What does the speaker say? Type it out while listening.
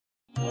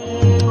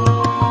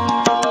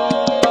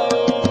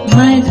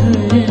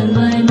मधुर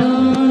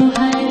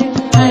मनोहर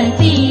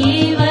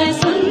अतीव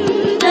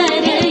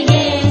सुंदर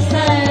ये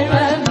सर्व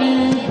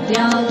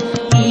विद्या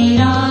की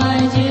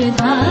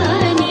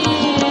राजधानी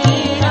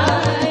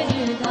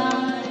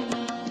राजधानी।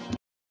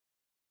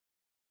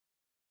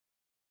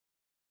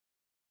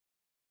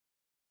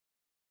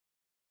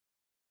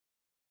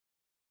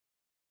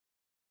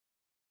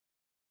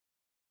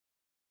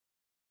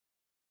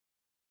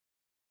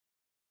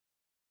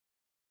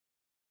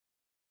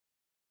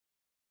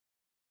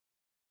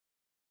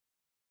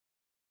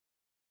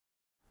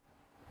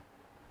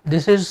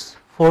 This is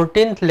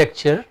 14th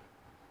lecture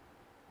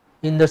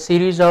in the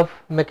series of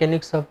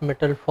mechanics of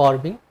metal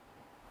forming.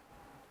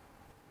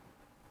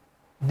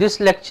 This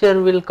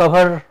lecture will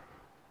cover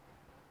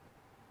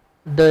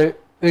the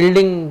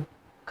yielding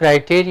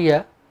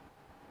criteria,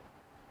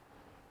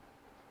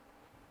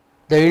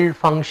 the yield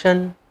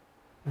function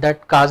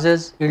that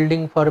causes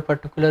yielding for a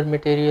particular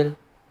material,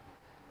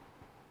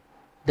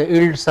 the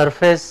yield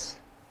surface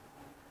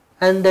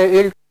and the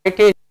yield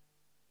criteria.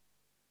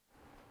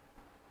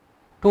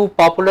 Two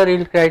popular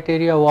yield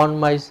criteria, von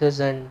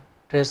Mises and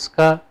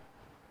Tresca,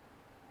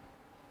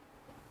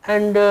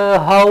 and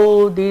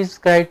how these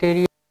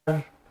criteria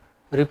are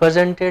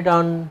represented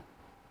on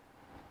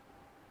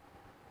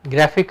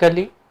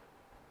graphically.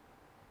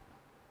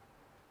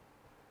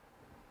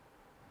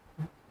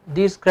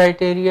 These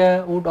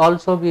criteria would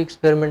also be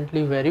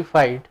experimentally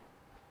verified.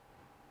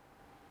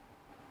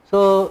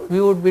 So, we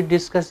would be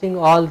discussing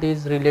all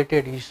these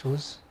related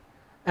issues,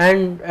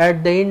 and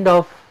at the end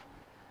of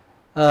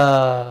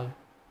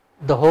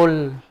the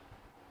whole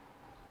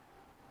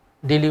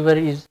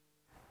deliveries,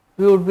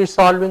 we would be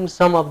solving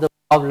some of the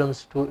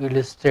problems to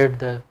illustrate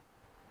the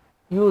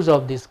use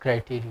of this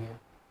criteria.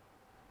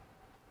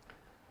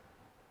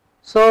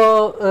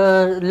 So,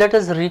 let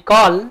us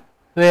recall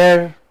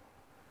where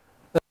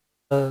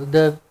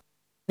the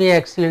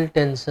uniaxial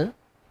tension.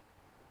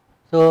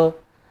 So,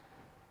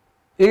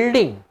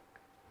 yielding,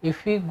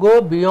 if we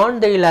go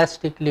beyond the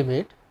elastic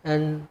limit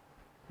and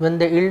when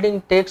the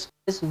yielding takes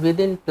place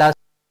within plastic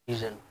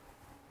region.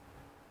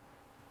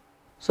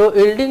 So,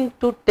 yielding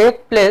to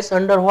take place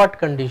under what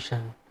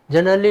condition?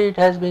 Generally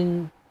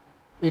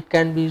it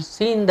can be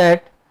seen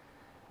that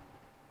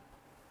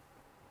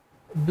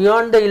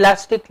beyond the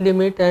elastic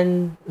limit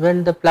and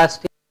when the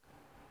plastic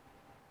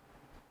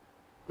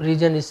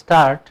region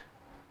start,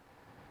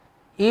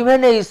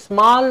 even a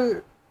small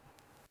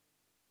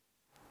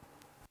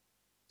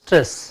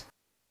stress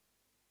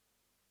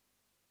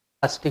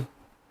plastic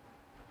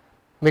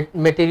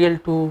material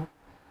to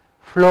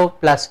flow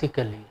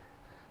plastically.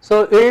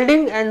 So,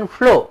 yielding and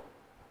flow,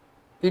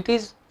 it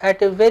is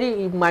at a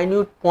very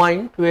minute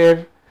point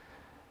where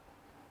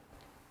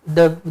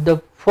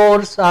the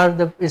force or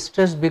the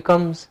stress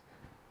becomes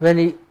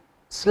very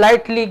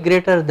slightly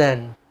greater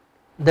than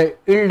the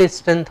yield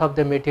strength of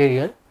the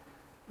material,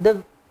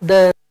 the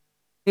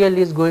material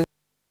is going to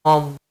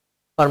form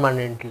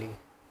permanently,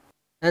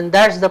 and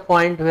that is the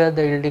point where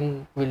the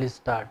yielding will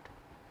start.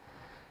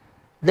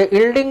 The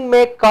yielding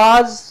may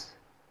cause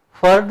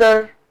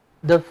further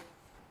the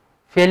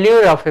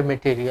failure of a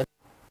material.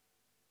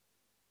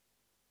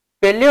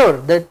 Failure,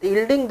 the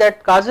yielding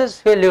that causes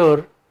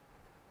failure,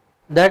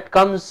 that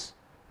comes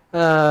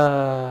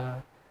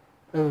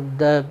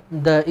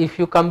if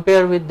you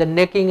compare with the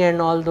necking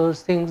and all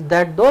those things,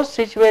 that those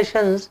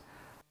situations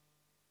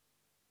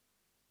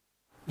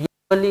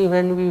usually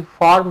when we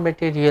form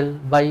material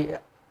by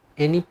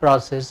any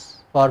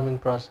process, forming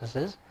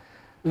processes,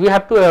 we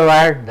have to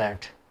avoid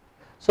that.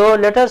 So,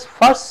 let us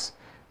first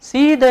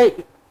see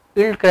the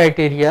yield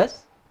criteria,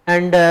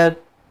 and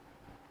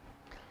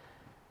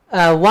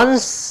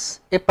once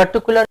a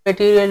particular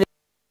material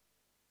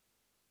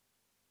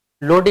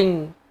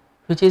loading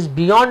which is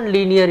beyond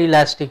linear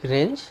elastic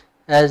range,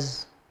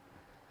 as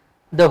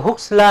the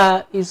Hooke's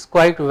law is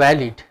quite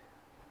valid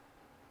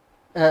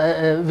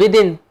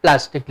within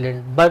plastic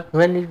length, but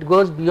when it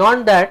goes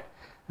beyond that,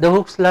 the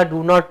Hooke's law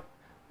do not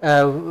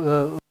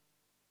to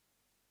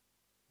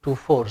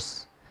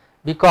force,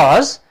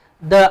 because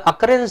the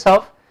occurrence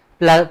of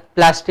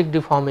plastic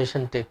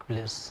deformation take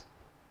place,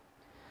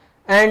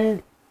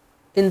 and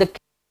in the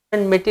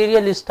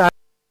material start,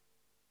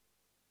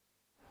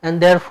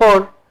 and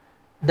therefore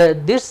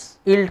this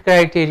yield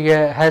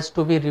criteria has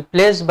to be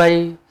replaced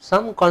by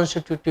some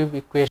constitutive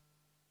equation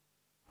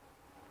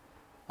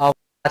of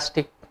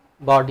plastic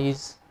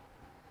bodies,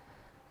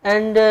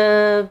 and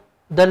the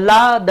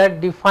law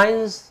that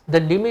defines the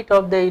limit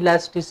of the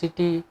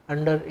elasticity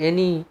under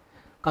any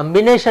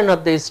combination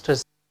of the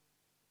stress.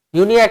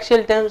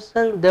 Uniaxial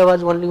tension, there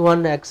was only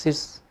one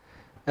axis,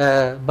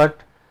 but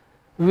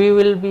we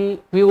would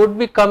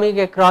be coming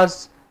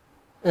across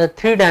a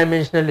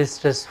 3-dimensional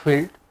stress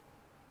field,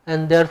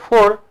 and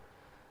therefore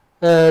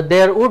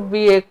there would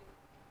be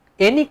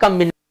any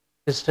combination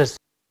of stress,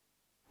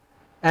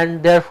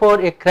 and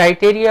therefore a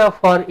criteria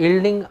for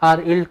yielding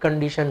or yield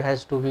condition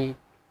has to be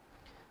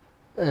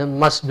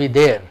must be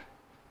there.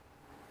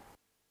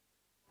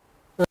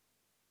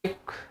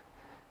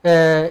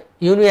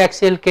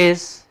 Uniaxial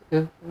case,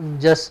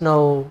 just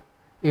now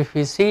if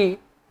we see,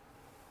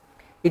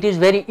 it is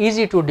very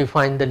easy to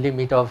define the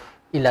limit of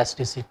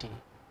elasticity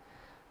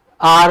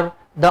or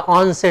the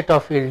onset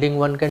of yielding.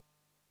 One can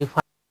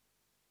define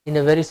in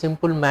a very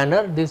simple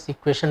manner this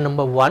equation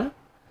number 1.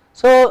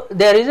 So,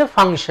 there is a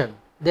function,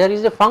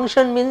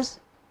 means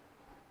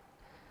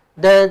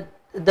the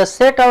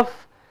set of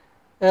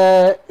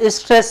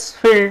stress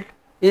field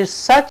is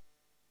such,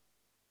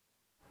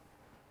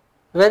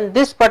 when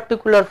this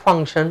particular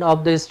function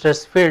of the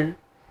stress field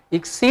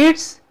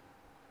exceeds,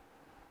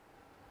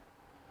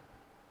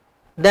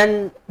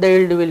 then the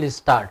yield will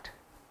start.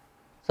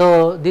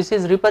 So, this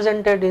is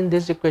represented in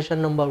this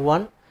equation number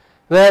 1,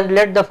 where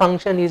let the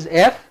function is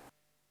f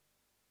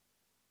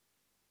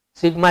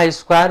sigma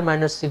square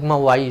minus sigma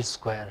y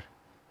square.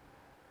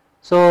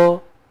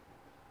 So,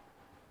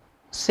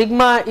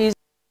 sigma is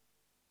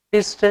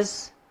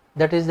stress,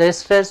 that is the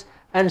stress,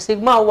 and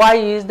sigma y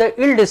is the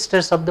yield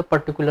stress of the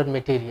particular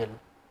material.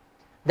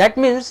 That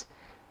means,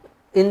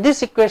 in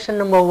this equation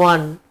number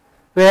 1,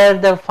 where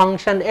the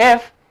function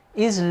f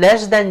is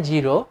less than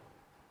 0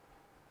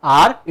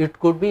 or it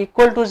could be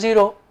equal to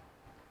 0.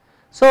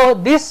 So,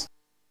 this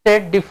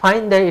state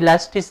define the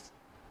elastic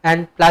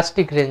and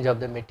plastic range of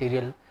the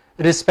material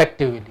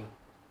respectively.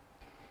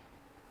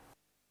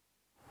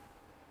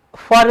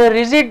 For a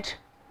rigid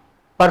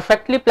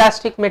perfectly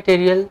plastic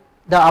material,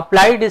 the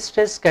applied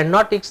stress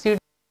cannot exceed,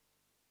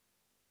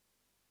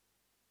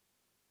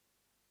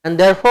 and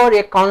therefore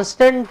a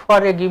constant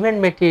for a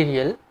given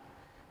material,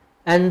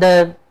 and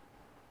that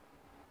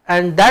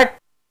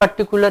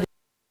particular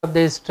of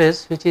the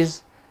stress which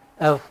is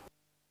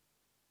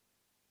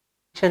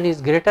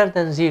is greater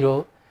than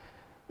 0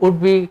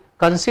 would be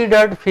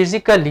considered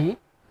physically,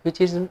 which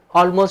is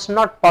almost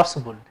not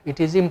possible, it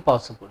is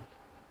impossible,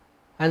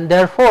 and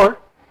therefore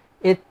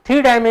a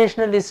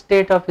 3-dimensional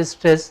state of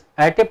stress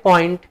at a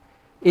point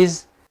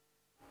is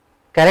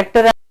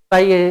characterized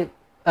by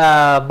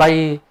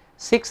by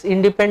 6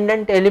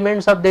 independent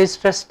elements of the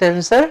stress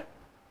tensor,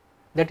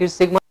 that is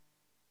sigma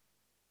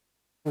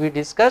we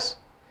discussed.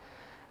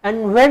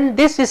 And when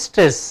this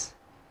stress,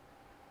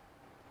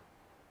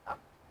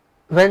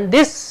 when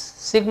this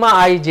sigma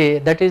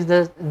ij, that is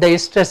the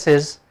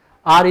stresses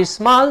are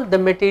small, the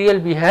material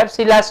behaves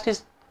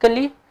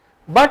elastically,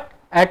 but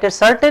at a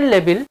certain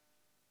level,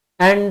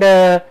 and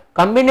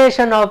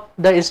combination of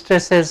the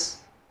stresses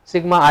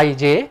sigma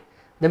ij,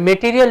 the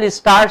material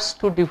starts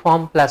to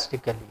deform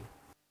plastically.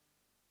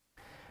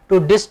 To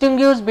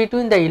distinguish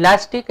between the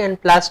elastic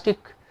and plastic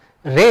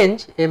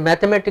range, a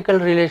mathematical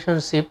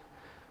relationship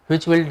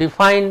which will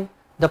define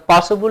the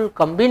possible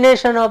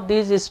combination of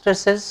these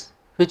stresses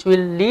which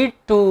will lead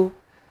to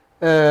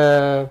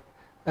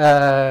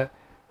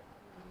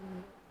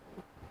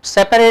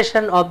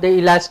separation of the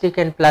elastic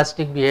and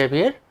plastic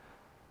behavior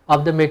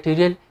of the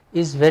material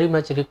is very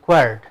much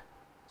required.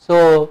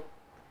 So,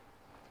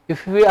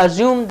 if we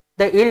assume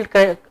the yield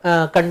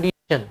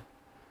condition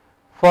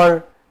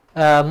for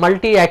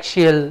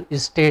multi-axial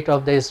state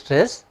of the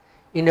stress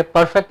in a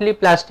perfectly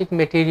plastic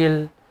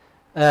material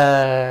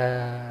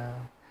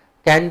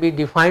can be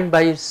defined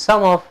by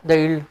sum of the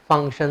yield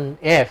function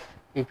f,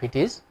 if it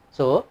is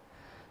so.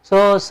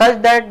 So,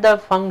 such that the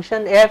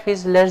function f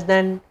is less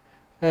than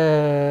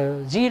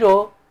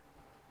 0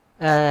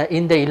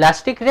 in the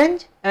elastic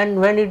range, and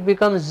when it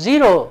becomes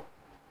 0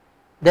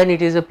 then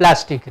it is a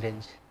plastic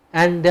range,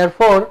 and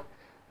therefore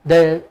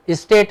the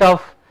state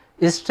of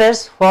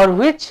stress for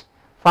which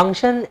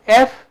function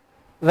f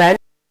value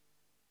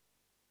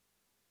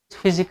is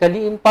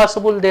physically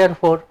impossible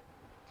therefore.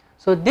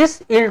 So,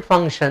 this yield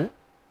function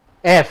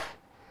f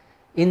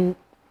in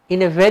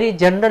a very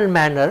general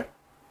manner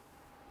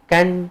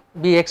can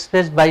be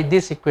expressed by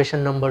this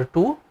equation number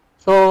 2.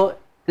 So,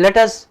 let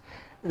us,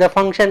 the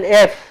function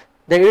f,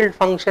 the yield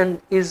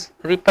function is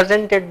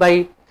represented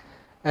by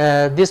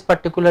this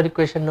particular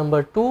equation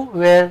number 2,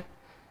 where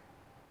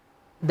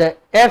the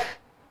f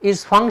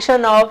is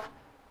function of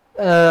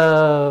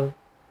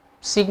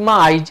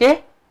sigma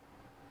ij,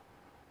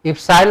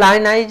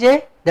 epsilon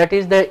ij, that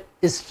is the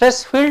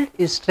stress field,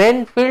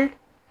 strain field,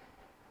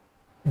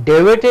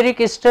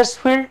 deviatoric stress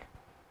field,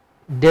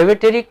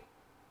 deviatoric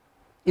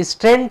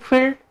strain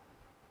field,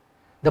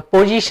 the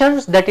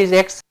positions, that is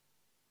x,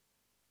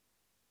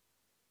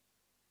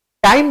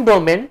 time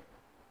domain,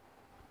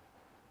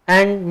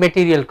 and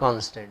material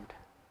constant.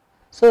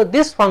 So,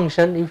 this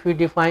function if we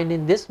define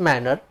in this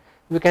manner,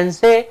 we can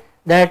say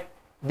that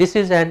this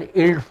is an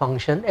yield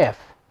function f.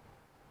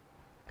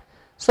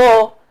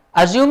 So,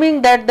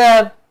 assuming that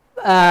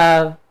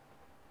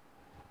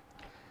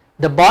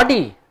the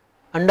body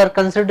under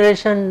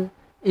consideration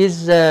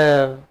is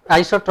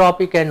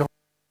isotropic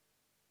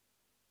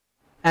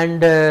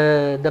and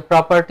the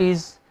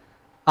properties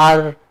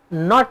are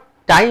not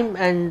time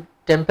and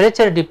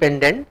temperature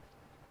dependent.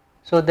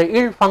 So, the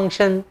yield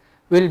function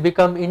will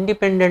become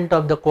independent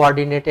of the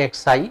coordinate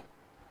xi,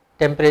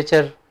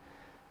 temperature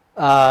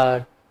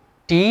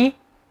t,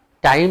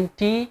 time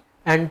t,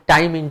 and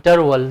time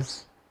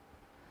intervals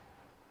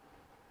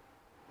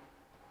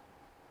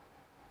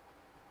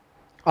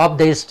of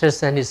the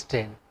stress and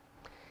strain.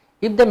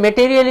 if the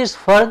material is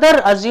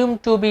further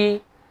assumed to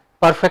be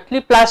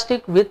perfectly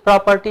plastic with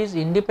properties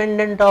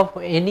independent of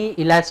any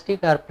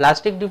elastic or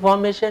plastic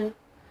deformation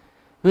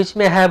which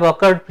may have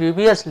occurred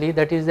previously,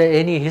 that is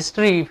any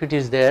history if it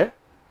is there,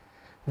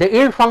 the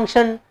yield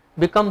function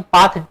become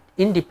path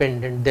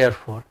independent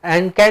therefore,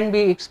 and can be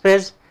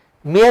expressed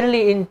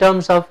merely in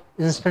terms of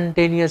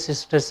instantaneous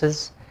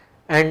stresses,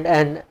 and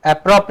an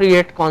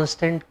appropriate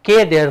constant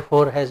k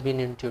therefore has been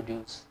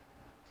introduced,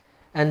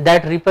 and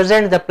that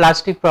represents the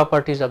plastic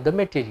properties of the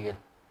material.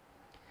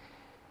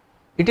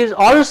 It is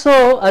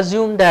also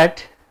assumed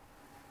that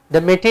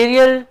the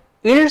material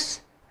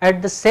yields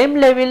at the same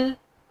level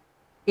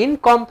in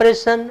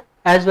compression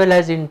as well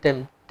as in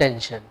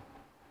tension.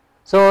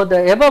 So,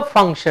 the above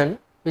function,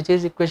 which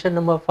is equation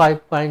number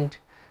 5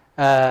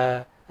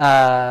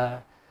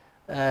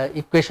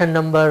 equation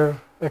number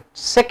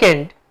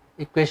second,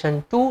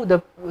 equation 2,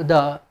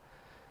 the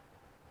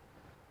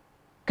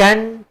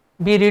can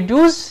be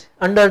reduced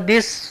under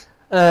this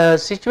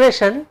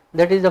situation,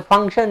 that is the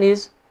function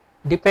is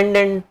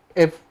dependent,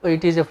 if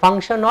it is a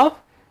function of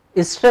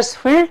stress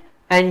field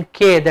and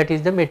k, that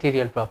is the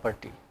material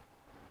property.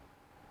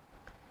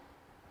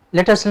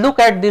 Let us look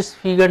at this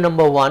figure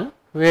number 1,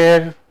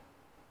 where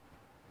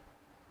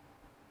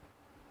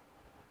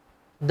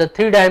the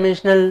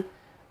 3-dimensional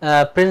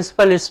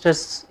principal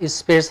stress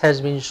space has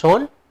been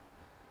shown.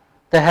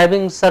 The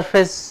having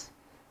surface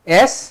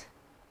S,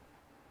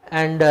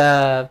 and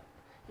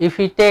if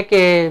we take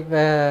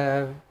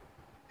an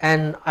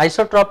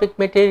isotropic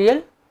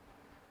material,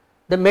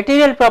 the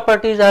material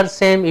properties are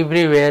same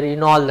everywhere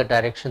in all the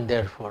direction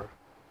therefore.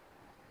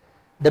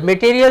 The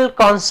material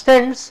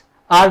constants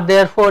are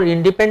therefore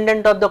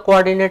independent of the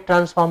coordinate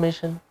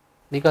transformation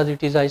because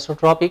it is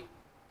isotropic,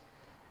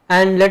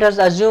 and let us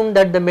assume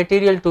that the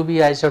material to be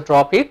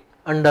isotropic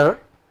under.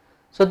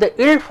 So, the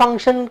yield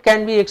function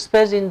can be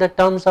expressed in the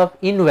terms of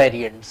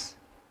invariants,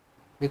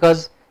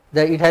 because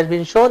it has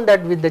been shown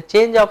that with the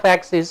change of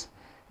axis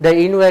the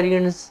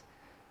invariants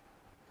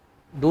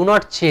do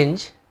not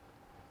change,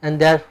 and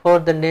therefore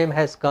the name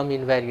has come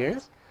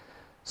invariants.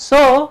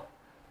 So,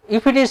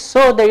 if it is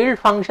so, the yield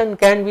function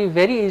can be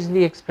very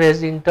easily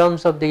expressed in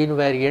terms of the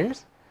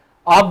invariants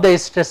of the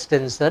stress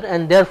tensor,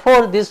 and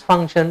therefore this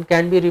function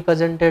can be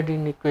represented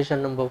in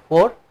equation number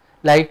 4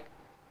 like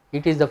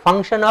it is the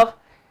function of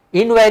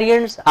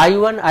invariants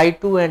I1,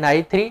 I2 and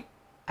I3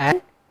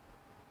 and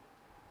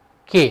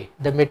k,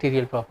 the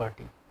material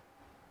property.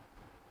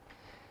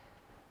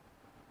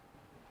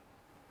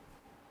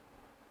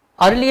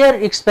 Earlier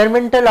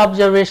experimental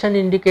observation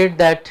indicate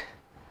that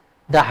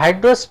the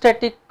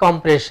hydrostatic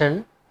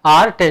compression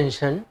or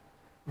tension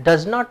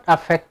does not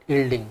affect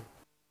yielding.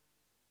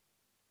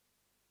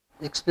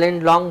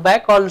 Explained long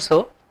back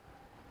also,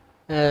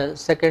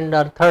 second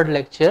or third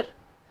lecture.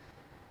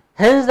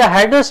 Hence, the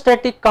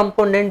hydrostatic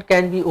component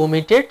can be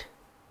omitted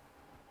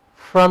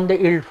from the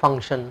yield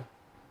function,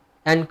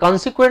 and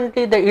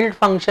consequently the yield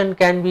function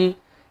can be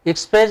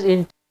expressed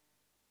in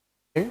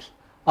terms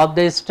of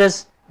the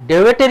stress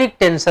deuteric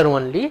tensor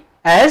only,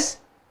 as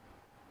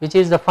which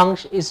is the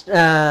function is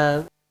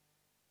J1,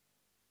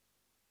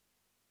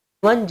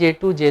 J2,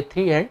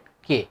 J3 and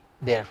k.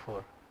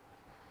 Therefore,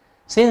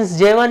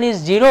 since J1 is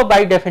 0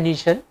 by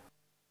definition,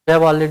 we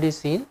have already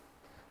seen.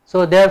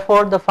 So,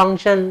 therefore, the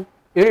function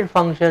yield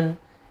function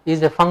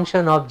is a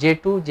function of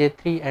J2,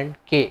 J3 and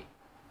k.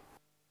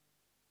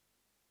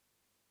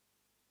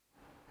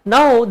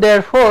 Now,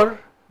 therefore,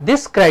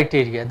 this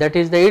criteria, that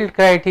is the yield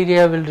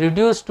criteria, will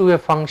reduce to a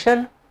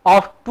function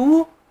of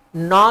two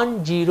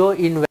non-zero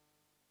invariants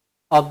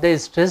of the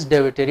stress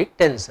deuteric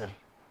tensor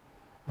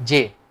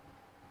J,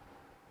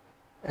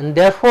 and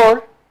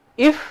therefore,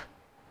 if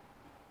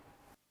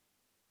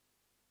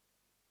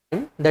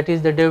that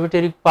is the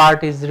deuteric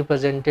part is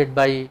represented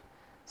by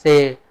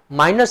say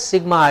minus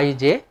sigma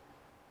ij,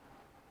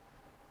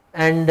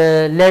 and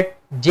let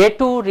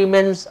J2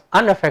 remains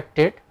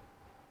unaffected,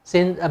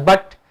 since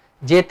but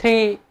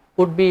J3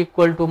 would be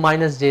equal to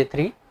minus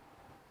J3.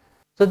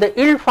 So, the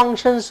yield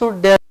function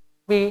should there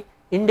be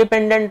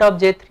independent of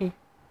J3,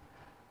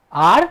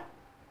 or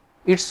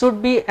it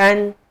should be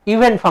an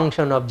even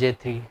function of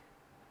J3.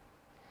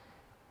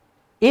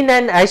 In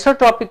an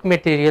isotropic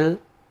material,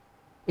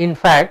 in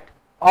fact,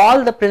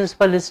 all the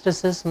principal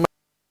stresses must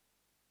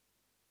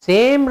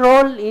same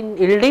role in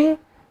yielding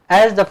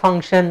as the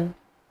function,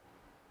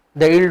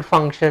 the yield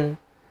function,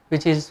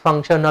 which is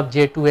function of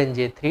J2 and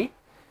J3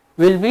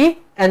 will be,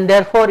 and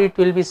therefore it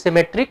will be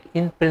symmetric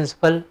in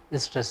principal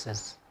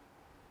stresses.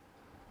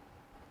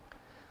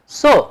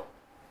 So,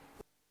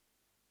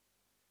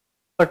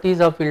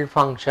 properties of yield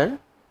function,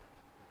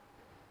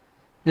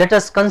 let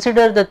us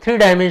consider the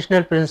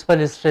 3-dimensional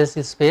principal stress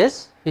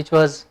space, which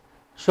was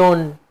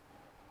shown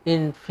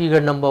in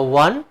figure number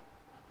 1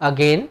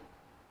 again,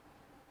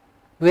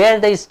 where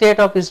the state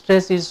of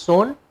stress is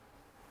shown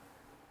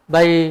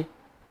by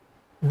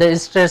the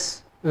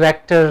stress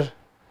vector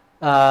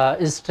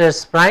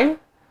stress prime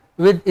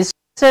with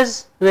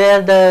stresses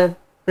where the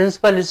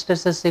principal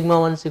stresses sigma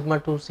 1, sigma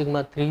 2,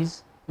 sigma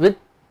 3s with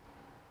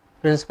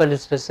principal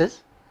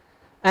stresses,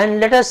 And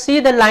let us see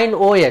the line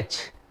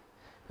OH,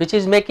 which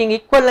is making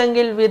equal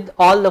angle with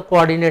all the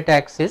coordinate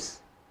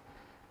axes,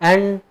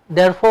 and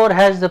therefore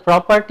has the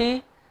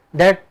property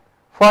that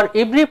for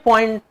every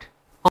point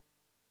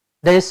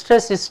the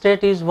stress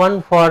state is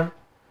one for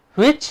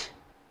which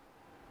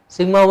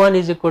sigma 1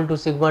 is equal to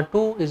sigma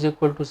 2 is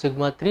equal to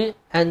sigma 3,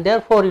 and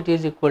therefore it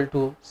is equal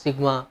to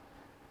sigma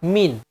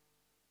mean.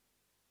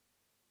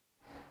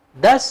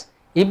 Thus,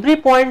 every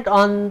point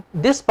on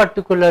this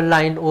particular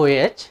line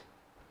OH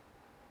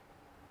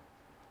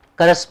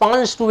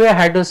corresponds to a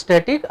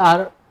hydrostatic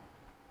or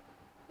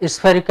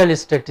spherical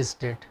steady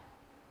state.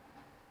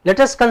 Let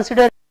us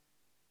consider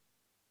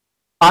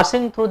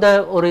passing through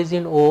the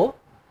origin O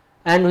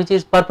and which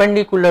is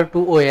perpendicular to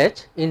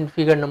OH in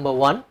figure number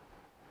 1.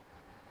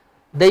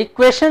 The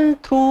equation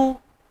through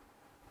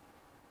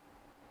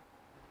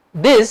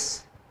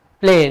this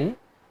plane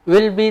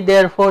will be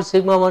therefore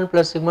sigma 1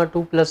 plus sigma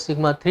 2 plus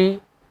sigma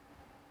 3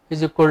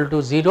 is equal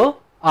to 0,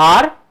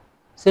 or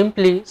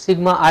simply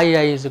sigma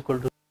ii is equal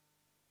to 0,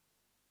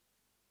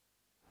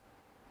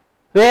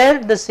 where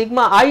the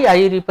sigma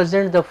ii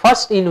represents the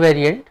first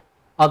invariant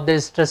of the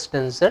stress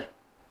tensor,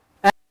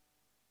 and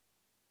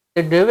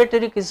the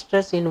deviatoric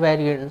stress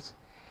invariants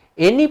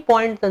any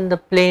point on the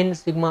plane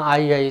sigma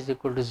ii is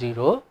equal to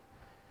 0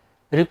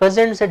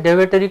 represents a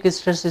deviatoric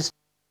stress,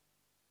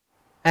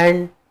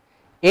 and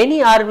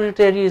any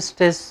arbitrary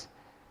stress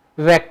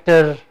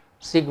vector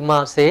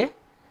sigma say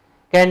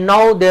can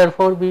now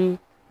therefore be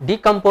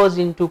decomposed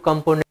into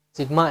component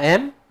sigma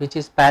m, which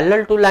is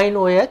parallel to line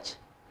OH,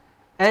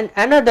 and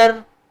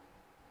another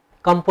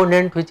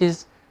component which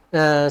is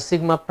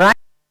sigma prime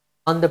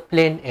on the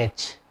plane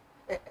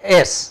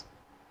S.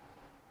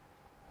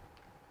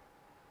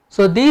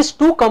 So, these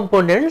two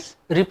components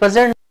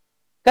represent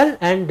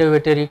and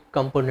deviatoric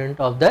component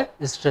of the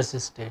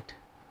stress state.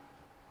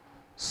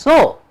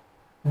 So,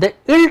 the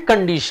yield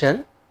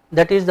condition,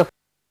 that is the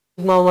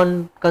sigma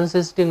 1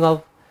 consisting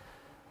of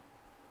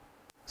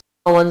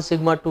sigma 1,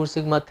 sigma 2,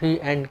 sigma 3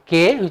 and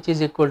k, which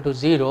is equal to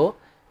 0,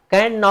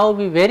 can now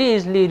be very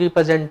easily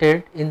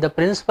represented in the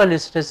principal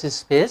stress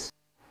space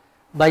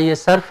by a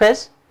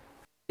surface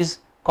which is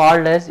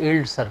called as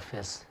yield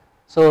surface.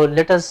 So,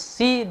 let us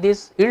see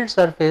this yield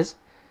surface,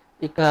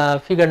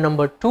 figure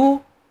number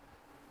 2.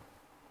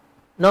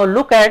 Now,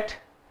 look at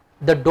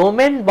the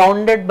domain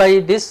bounded by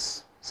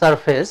this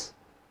surface,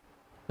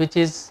 which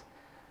is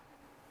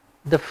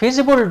the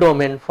feasible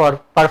domain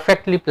for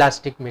perfectly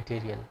plastic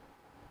material.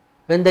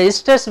 When the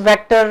stress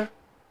vector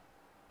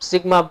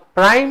sigma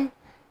prime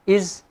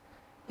is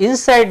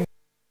inside,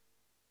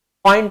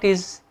 point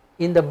is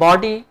in the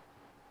body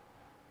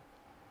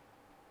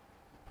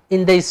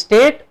in the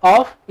state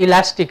of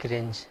elastic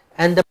range,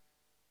 and the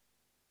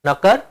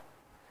occur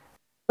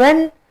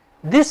when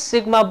this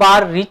sigma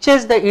bar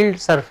reaches the yield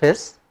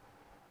surface,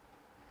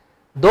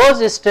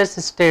 those stress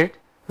state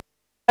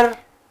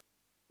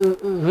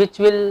which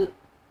will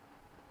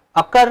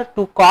occur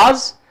to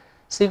cause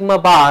sigma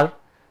bar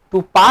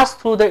to pass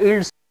through the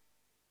yield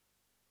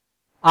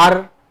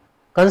are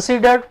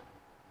considered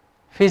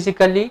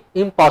physically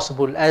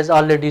impossible, as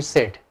already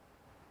said.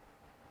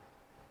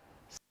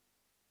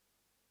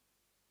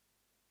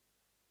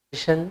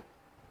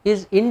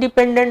 Is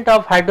independent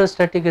of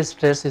hydrostatic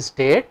stress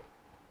state.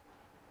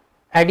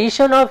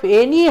 Addition of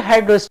any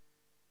hydrostatic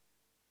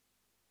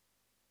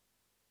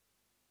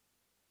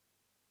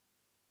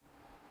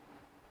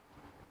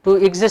to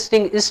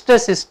existing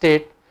stress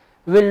state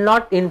will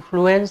not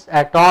influence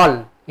at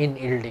all in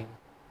yielding,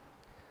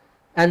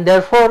 and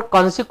therefore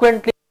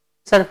consequently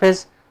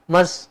surface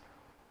must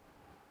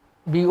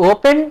be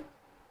open,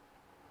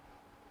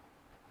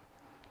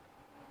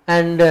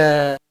 and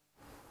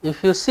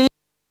if you see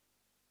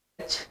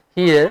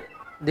here,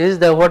 this is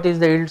the what is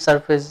the yield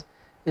surface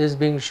is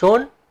being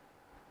shown.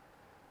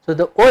 So,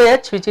 the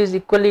OH which is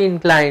equally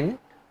inclined.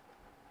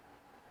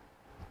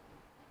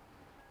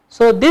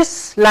 So,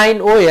 this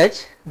line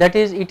OH, that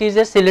is, it is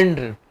a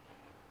cylinder,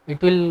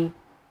 it will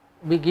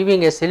be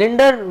giving a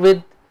cylinder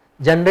with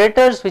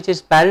generators which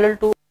is parallel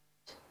to.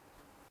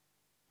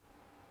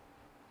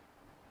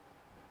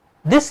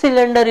 This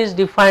cylinder is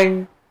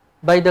defined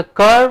by the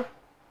curve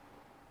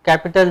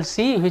capital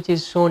C, which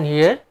is shown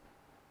here,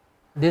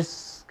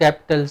 this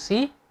capital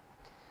C,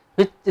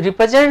 which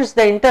represents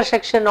the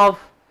intersection of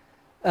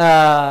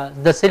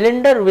the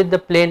cylinder with the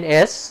plane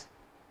S.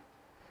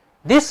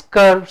 This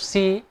curve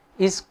C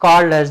is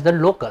called as the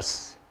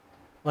locus.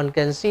 One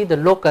can see the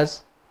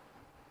locus.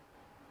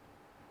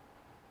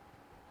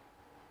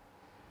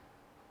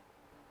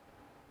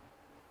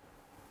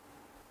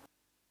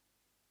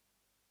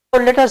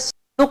 So, let us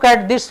look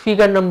at this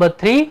figure number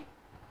 3.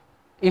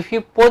 If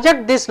you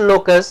project this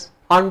locus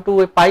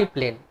onto a pi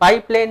plane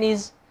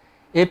is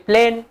a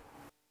plane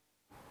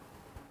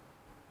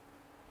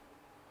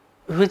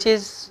which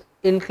is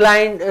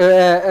inclined,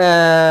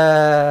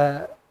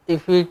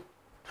 if we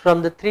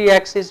from the 3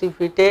 axis if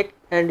we take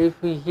and if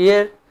we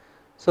here,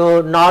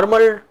 so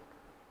normal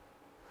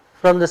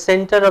from the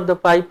center of the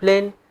pi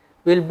plane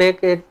will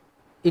make an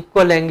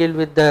equal angle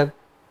with the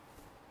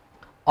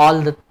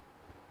all the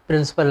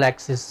principal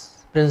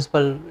axis,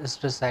 principal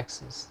stress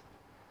axis.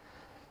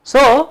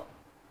 So,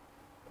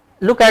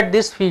 look at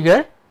this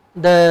figure,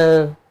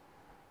 the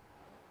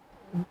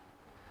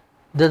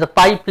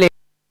pi plane,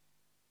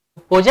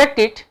 project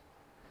it.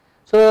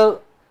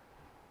 So,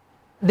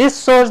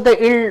 this shows the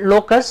yield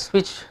locus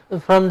which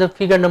from the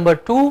figure number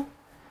 2,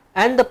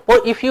 and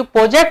if you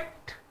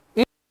project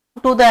it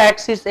to the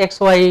axis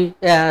xy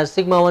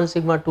sigma 1,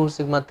 sigma 2,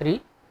 sigma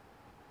 3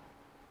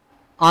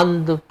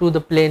 on to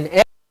the plane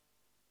x,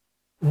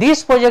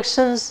 these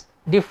projections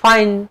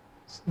define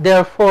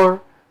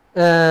therefore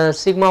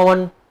sigma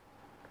 1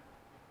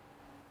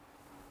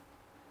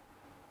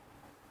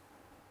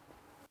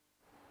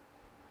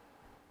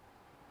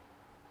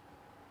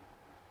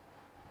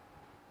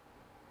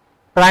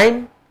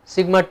 prime,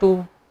 sigma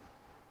 2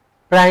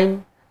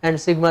 prime and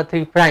sigma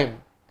 3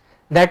 prime,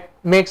 that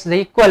makes the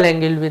equal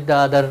angle with the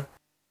other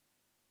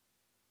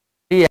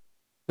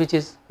which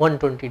is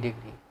 120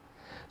 degree.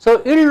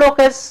 So, yield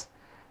locus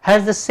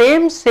has the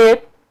same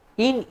shape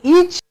in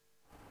each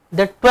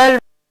the 12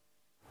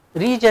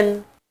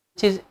 region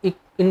which is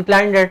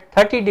inclined at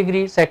 30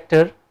 degree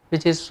sector,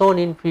 which is shown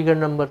in figure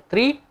number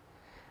 3,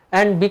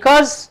 and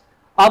because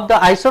of the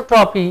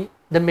isotropy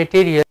the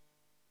material,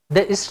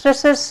 the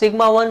stresses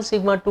sigma 1,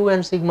 sigma 2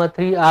 and sigma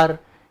 3 are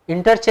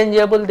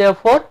interchangeable,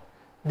 therefore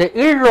the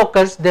yield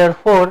locus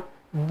therefore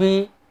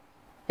be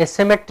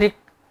asymmetric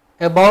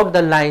about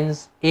the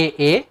lines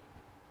AA,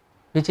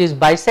 which is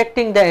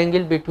bisecting the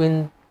angle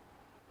between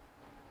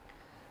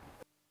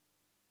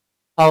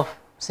of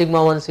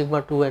sigma 1,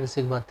 sigma 2 and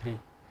sigma 3.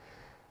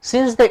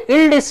 Since the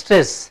yield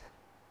stress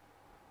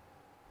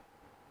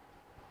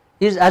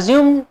is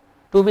assumed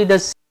to be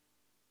the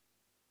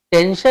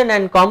tension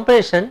and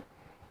compression,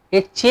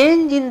 a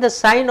change in the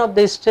sign of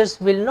the stress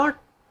will not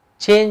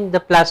change the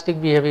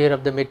plastic behavior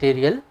of the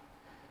material,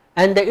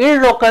 and the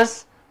yield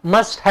locus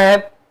must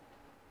have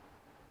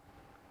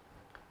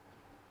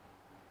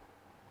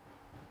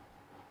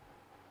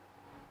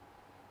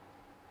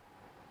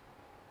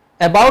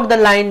about the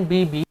line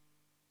BB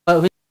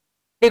which is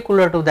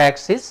perpendicular to the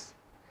axis,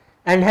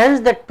 and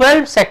hence the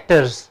 12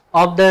 sectors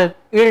of the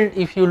yield,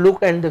 if you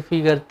look at the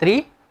figure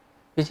 3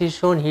 which is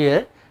shown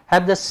here,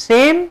 have the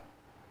same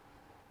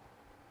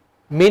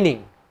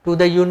meaning to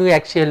the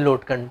uniaxial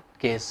load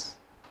case.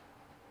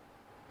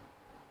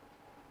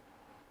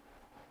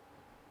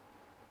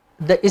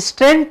 The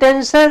strain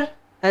tensor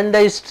and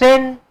the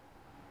strain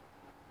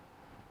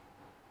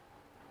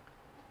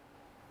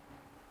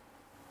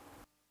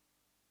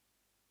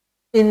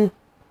in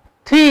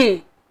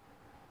 3D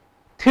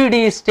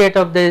state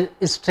of the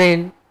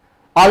strain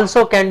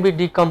also can be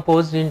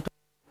decomposed into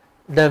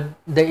the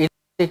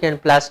elastic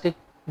and plastic,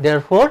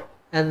 therefore,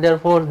 and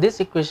therefore this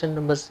equation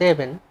number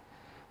 7,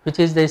 which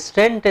is the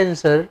strain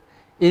tensor,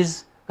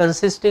 is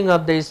consisting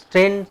of the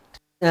strain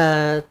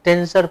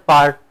tensor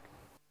part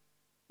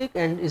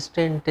and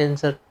strain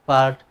tensor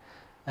part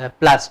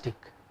plastic,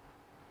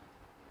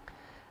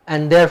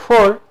 and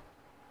therefore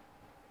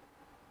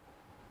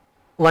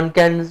one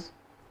can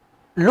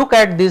look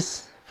at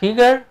this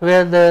figure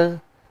where the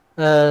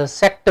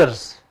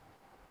sectors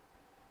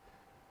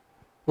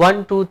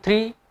 1, 2,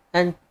 3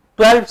 and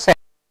 12 sectors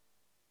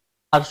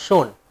are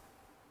shown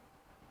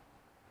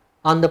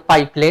on the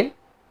pi plane.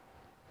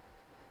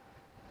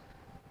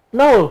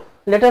 Now,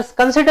 let us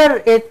consider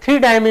a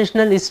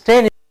 3-dimensional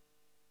strain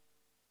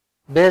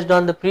based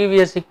on the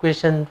previous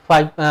equation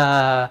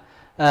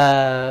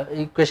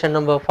equation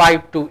number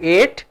 5 to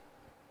 8.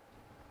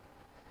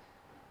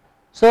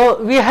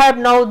 So, we have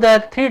now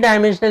the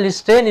 3-dimensional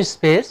strain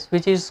space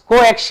which is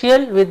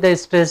coaxial with the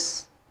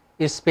stress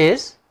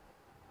space.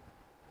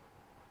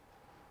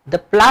 The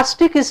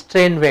plastic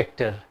strain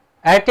vector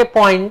at a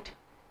point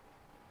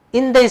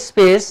in the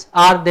space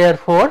are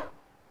therefore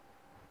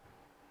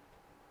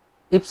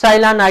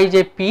epsilon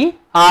ijp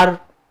or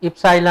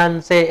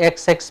epsilon say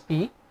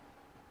xxp,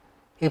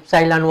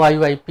 epsilon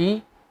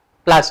yyp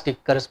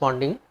plastic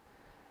corresponding,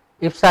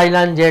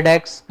 epsilon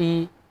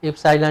zxp,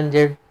 epsilon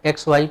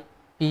zxyp,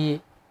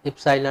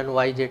 epsilon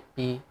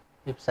yzp,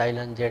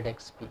 epsilon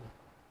zxp,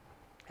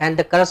 and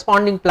the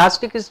corresponding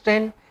plastic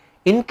strain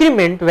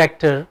increment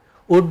vector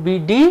would be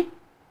d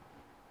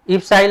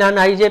epsilon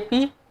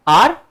ijp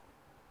or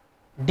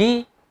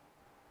d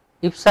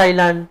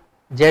epsilon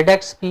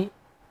zxp,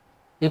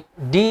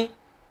 d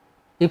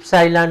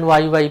epsilon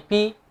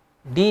yyp,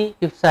 d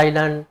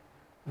epsilon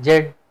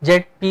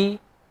zp,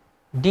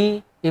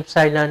 d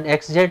epsilon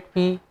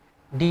xzp,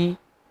 d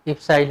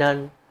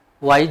epsilon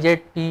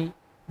yzp,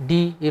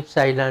 d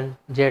epsilon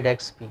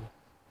zxp.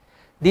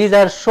 These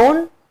are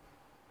shown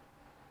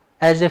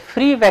as a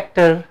free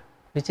vector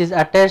which is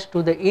attached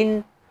to the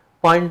end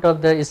point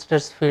of the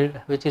stress field,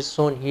 which is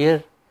shown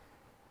here.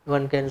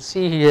 One can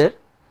see here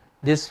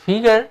this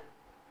figure,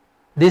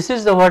 this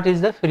is the what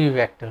is the free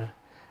vector,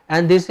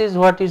 and this is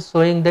what is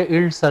showing the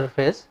yield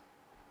surface.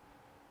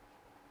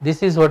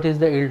 This is what is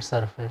the yield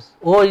surface.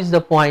 O is the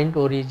point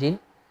origin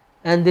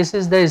and this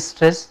is the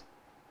stress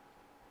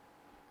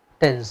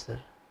tensor.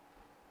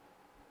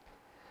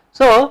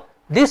 So,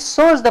 this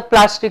shows the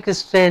plastic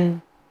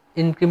strain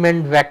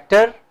increment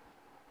vector,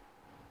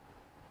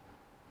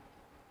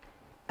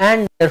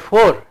 and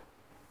therefore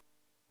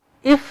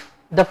if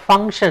the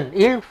function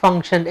yield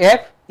function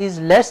f is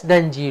less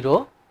than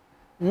 0,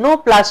 no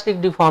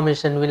plastic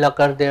deformation will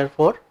occur.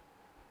 Therefore,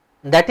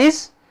 that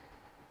is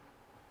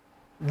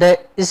the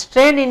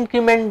strain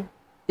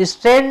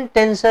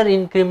tensor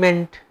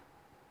increment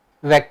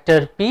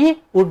vector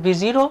p would be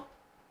 0,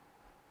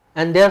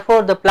 and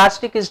therefore the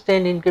plastic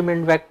strain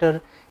increment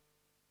vector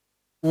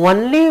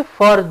only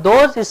for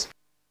those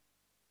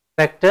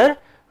vector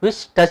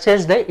which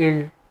touches the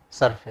yield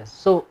surface.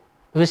 So,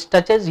 which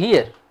touches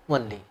here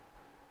only.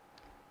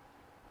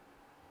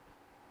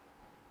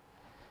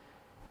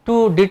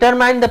 To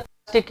determine the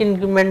plastic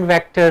increment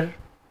vector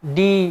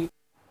d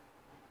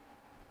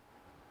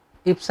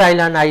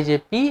epsilon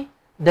ijp,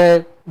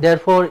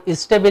 therefore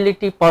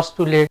stability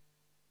postulate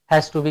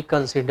has to be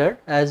considered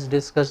as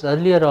discussed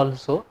earlier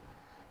also.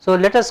 So,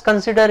 let us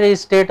consider a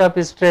state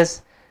of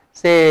stress,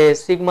 say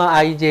sigma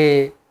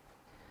ij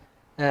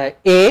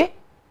a,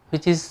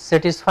 which is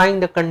satisfying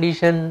the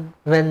condition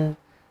when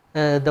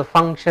the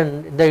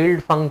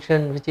yield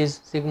function, which is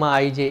sigma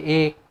ij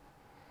a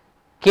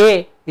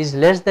k is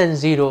less than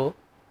 0,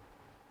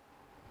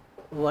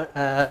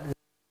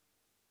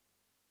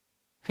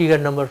 figure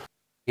number 5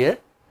 here.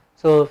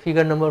 So,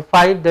 figure number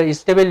 5, the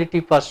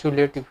stability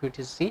postulate, if you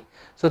see.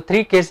 So,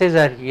 3 cases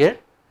are here.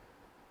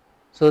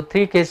 So,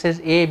 3 cases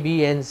A,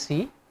 B and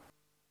C.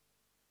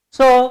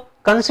 So,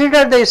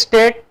 consider the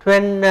state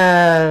when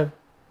the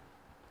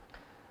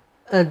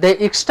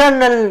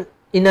external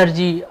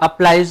energy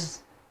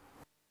applies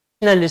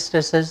external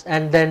stresses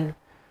and then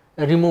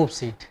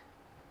removes it.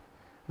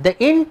 The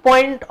end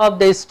point of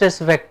the stress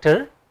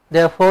vector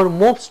therefore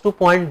moves to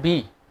point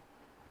B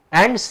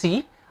and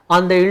C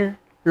on the yield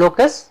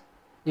locus.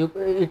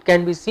 It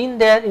can be seen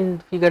there in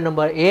figure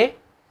number A,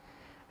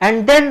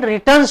 and then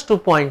returns to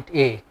point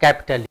A,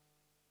 capital A.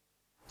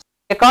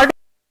 According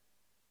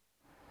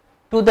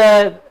to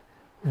the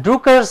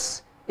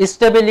Drucker's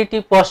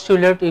stability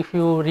postulate, if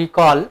you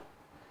recall,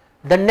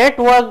 the net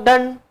work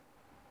done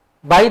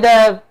by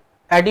the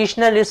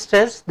additional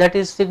stress, that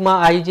is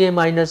sigma ij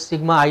minus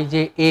sigma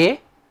ij a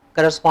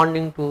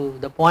corresponding to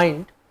the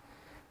point,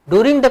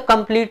 during the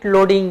complete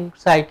loading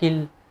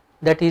cycle,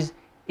 that is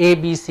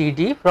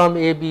ABCD, from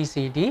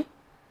ABCD,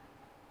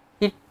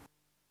 it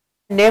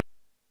never,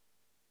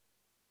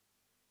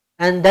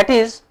 and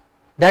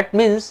that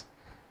means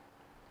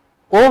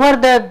over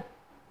the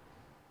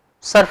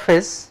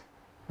surface,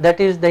 that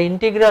is the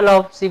integral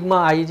of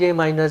sigma ij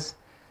minus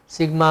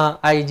sigma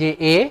ij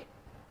a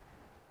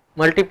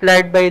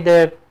multiplied by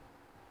the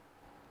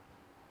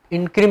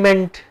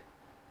increment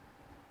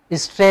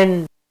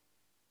strain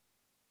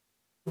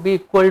be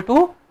equal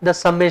to the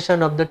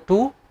summation of the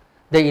two,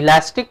 the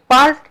elastic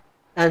part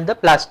and the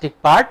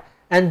plastic part,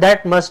 and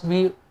that must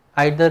be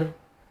either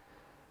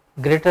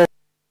greater than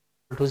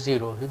or equal to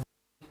 0.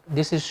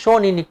 This is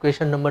shown in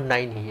equation number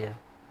 9 here.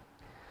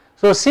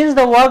 So, since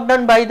the work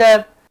done by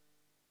the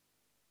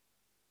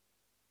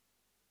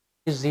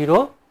is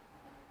 0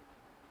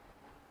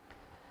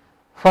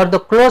 for the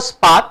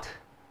closed path,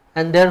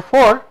 and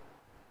therefore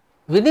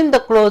within the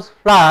closed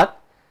path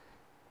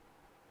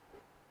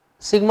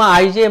sigma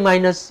ij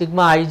minus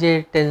sigma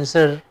ij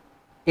tensor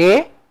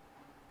A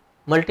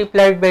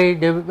multiplied by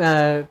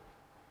the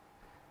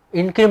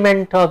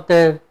increment of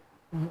the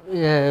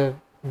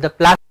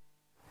plastic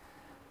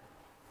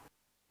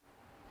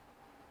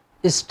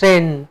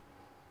strain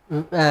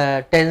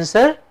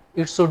tensor,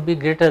 it should be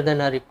greater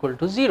than or equal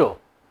to 0.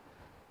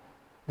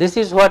 This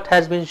is what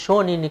has been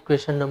shown in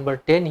equation number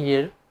 10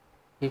 here,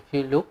 if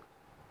you look.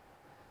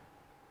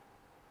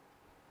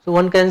 So,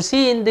 one can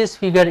see in this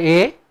figure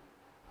A,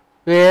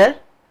 where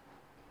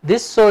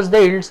this shows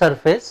the yield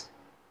surface.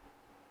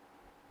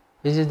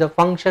 This is the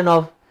function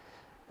of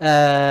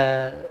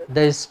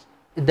the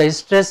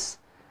stress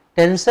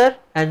tensor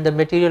and the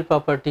material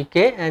property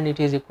K, and it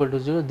is equal to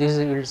 0. This is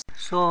yield.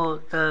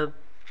 So,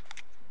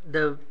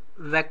 the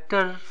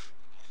vector,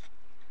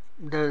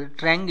 the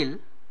triangle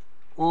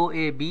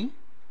OAB,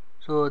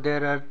 so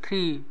there are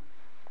 3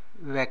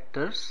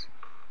 vectors.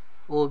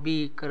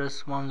 OB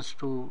corresponds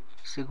to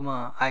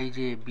sigma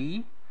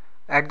ijb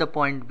at the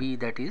point B,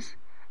 that is,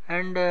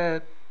 and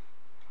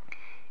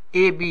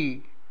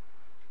AB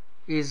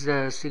is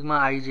sigma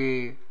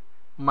ij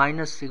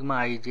minus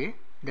sigma ij,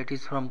 that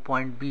is from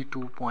point B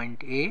to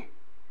point A,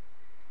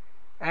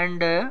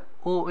 and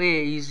OA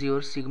is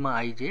your sigma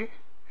ij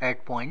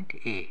at point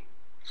A.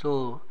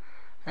 So,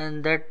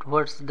 and that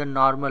what's the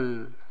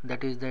normal,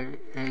 that is the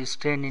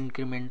strain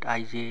increment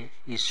ij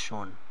is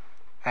shown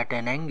at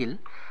an angle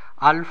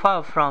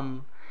alpha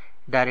from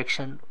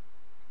direction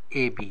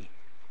AB.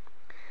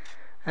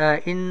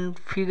 In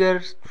figure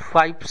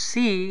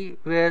 5c,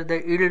 where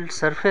the yield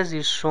surface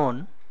is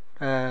shown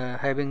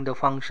having the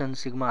function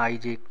sigma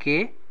ij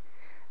k,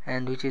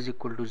 and which is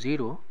equal to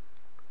 0,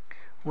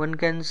 one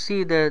can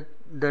see the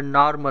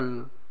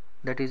normal,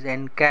 that is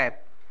n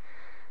cap,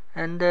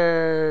 and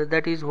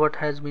that is what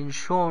has been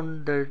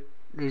shown, the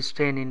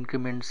strain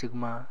increment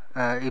sigma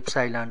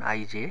epsilon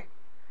ij,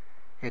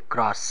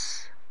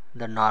 across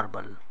the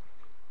normal,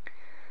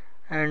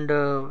 and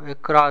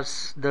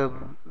across the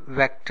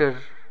vector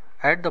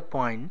at the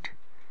point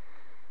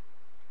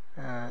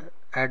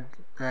at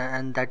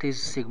and that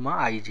is sigma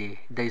ij,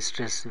 the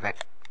stress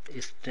vector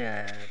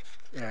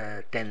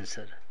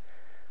tensor.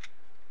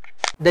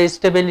 The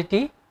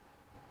stability.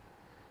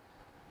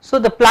 So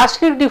the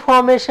plastic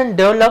deformation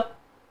develop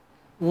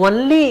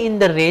only in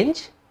the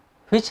range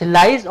which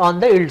lies on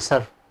the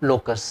yield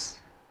locus.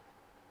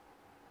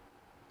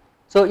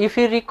 So if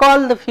you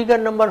recall the figure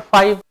number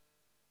 5,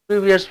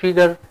 previous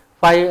figure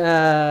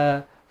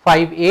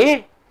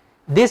 5a,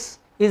 this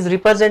is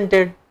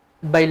represented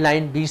by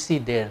line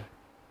BC there.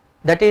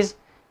 That is,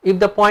 if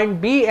the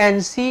point B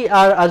and C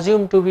are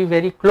assumed to be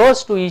very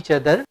close to each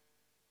other,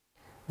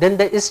 then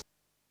the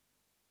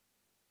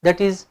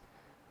that is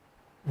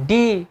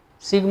d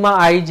sigma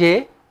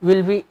ij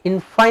will be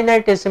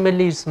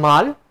infinitesimally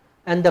small,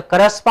 and the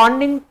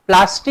corresponding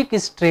plastic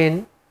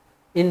strain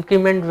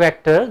increment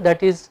vector,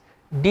 that is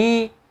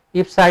d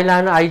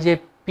epsilon ij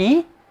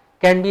p,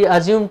 can be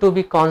assumed to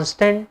be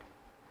constant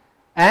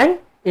and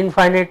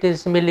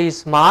infinitesimally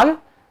small,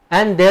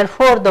 and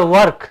therefore the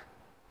work,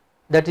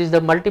 that is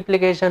the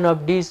multiplication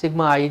of d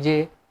sigma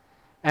ij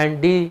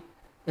and d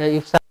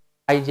epsilon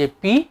ij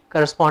p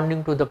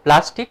corresponding to the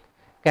plastic,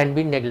 can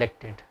be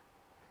neglected,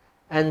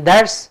 and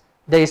that is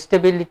the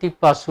stability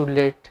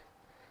postulate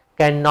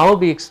can now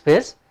be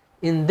expressed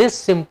in this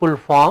simple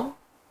form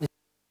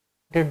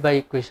by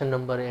equation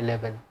number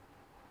 11.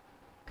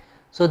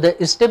 So the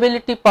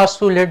stability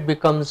postulate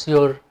becomes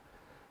your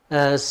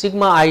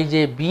sigma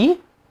ij b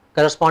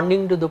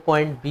corresponding to the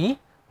point B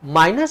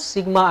minus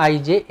sigma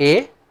ij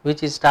a,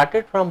 which is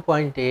started from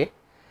point A,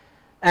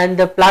 and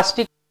the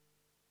plastic,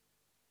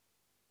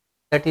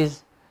 that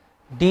is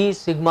d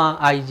sigma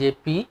ij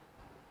p,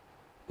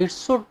 it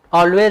should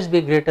always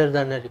be greater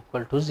than or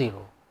equal to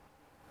 0,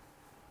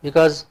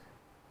 because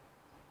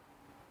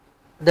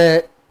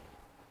the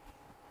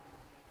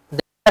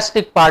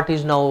plastic part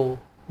is now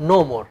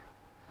no more.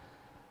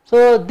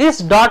 So this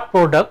dot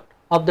product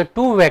of the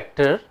two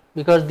vectors,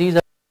 because these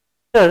are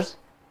vectors,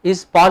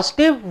 is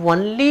positive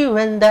only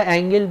when the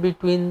angle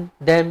between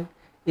them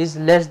is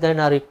less than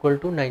or equal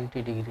to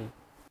 90 degree.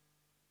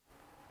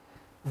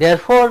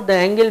 Therefore the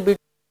angle between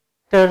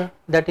vector,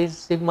 that is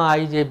sigma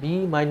ij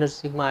b minus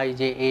sigma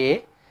ij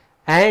a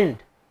and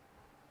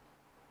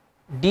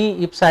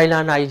d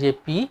epsilon ij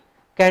p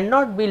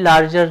cannot be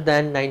larger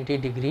than 90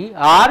 degree,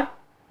 or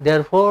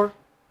therefore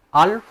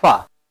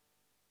alpha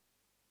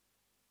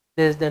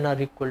less than or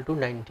equal to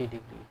 90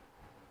 degree.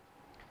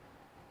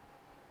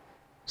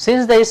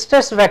 Since the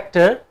stress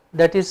vector,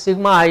 that is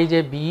sigma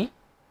ij b,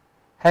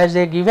 has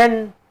a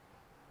given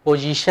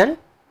position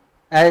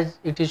as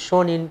it is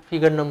shown in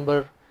figure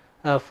number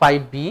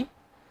 5b,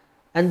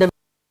 and the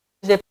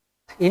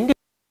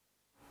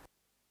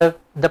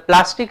the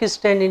plastic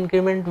strain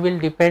increment will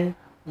depend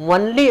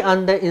only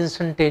on the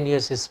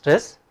instantaneous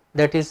stress,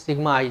 that is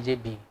sigma ij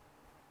b.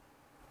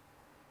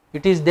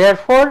 It is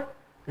therefore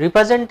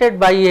represented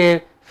by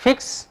a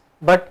fixed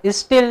but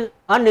still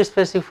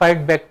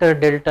unspecified vector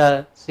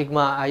delta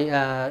sigma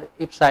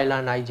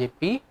epsilon ij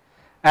p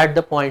at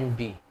the point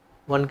B.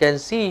 One can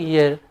see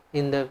here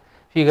in the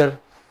figure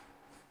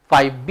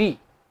 5b.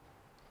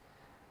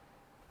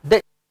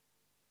 The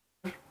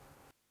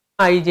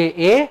ij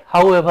a,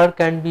 however,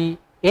 can be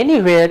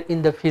anywhere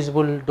in the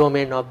feasible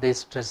domain of the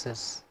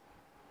stresses.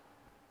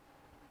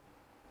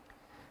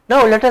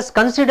 Now let us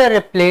consider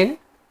a plane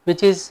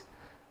which is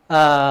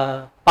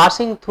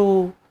passing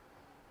through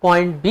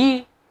point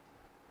B,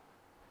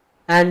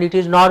 and it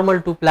is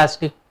normal to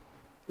plastic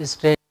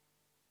strain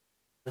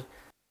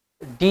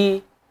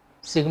d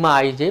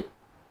sigma ij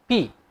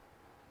p.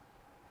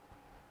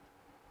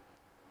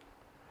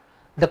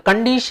 The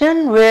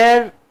condition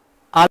where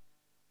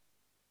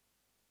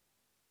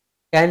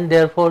can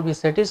therefore be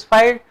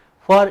satisfied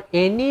for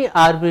any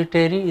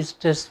arbitrary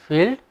stress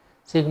field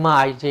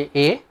sigma ij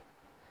a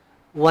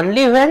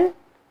only when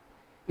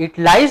it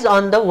lies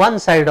on the one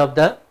side of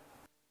the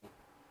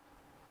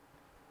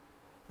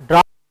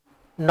draw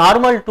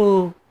normal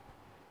to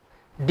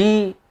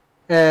d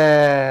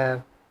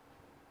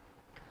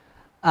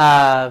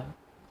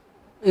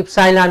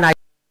epsilon I.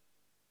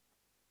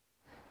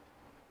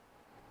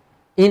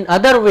 In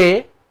other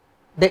way,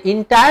 the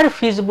entire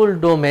feasible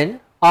domain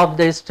of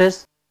the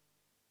stress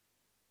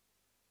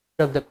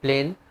of the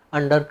plane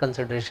under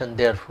consideration.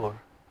 Therefore,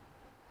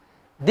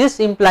 this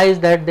implies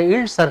that the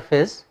yield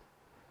surface,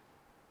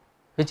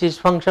 which is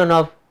function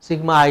of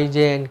sigma ij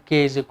and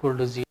k is equal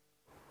to 0,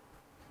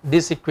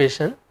 this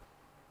equation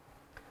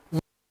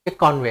must be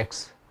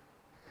convex.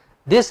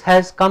 This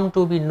has come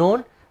to be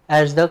known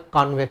as the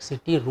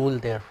convexity rule.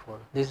 Therefore,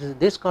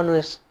 this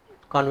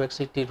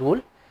convexity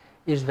rule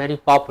is very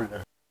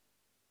popular.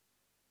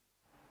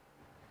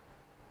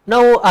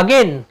 Now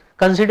again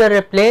consider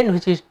a plane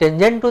which is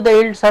tangent to the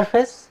yield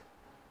surface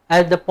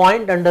at the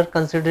point under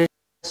consideration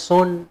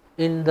shown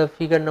in the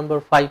figure number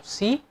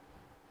 5c.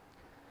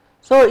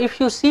 So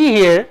if you see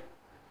here,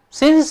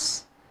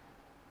 since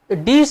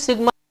d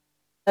sigma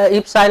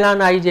epsilon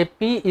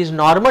ijp is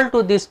normal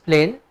to this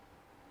plane,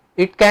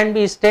 it can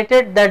be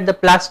stated that the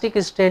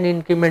plastic strain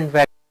increment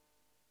vector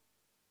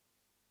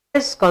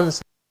is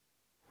consistent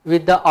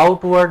with the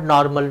outward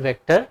normal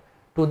vector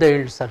to the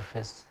yield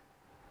surface.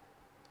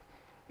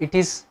 It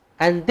is,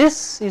 and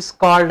this is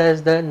called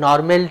as the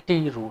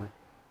normality rule.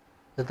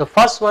 So, the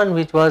first one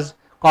which was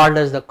called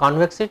as the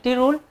convexity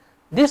rule,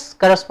 this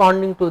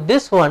corresponding to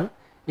this one,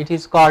 it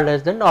is called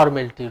as the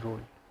normality rule,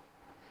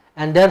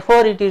 and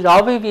therefore it is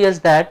obvious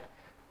that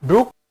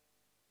Brooke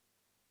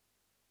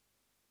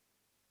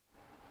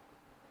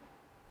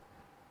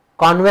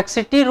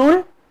convexity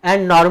rule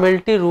and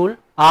normality rule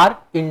are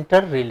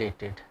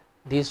interrelated.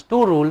 These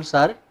two rules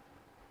are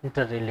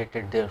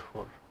interrelated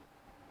therefore.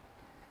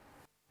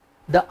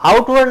 The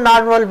outward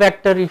normal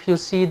vector, if you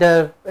see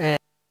the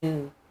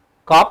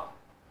COP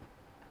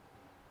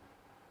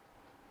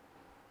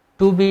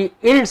to be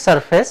yield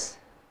surface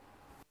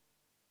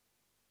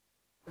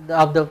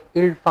of the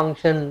yield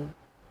function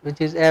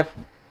which is f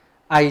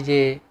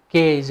ij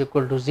k is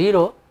equal to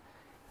 0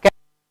 can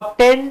be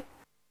obtained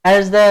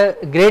as the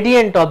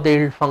gradient of the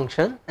yield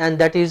function, and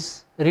that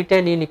is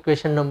written in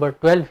equation number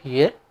 12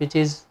 here, which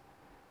is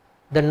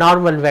the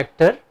normal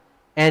vector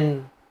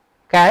n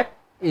cap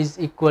is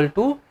equal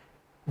to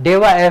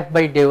deva f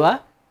by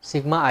deva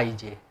sigma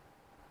ij,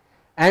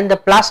 and the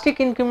plastic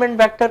increment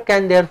vector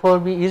can therefore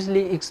be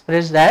easily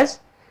expressed as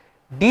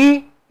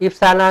d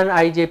epsilon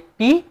ij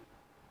p,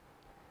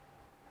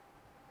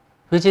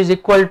 which is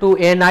equal to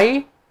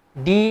ni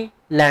d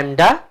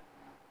lambda,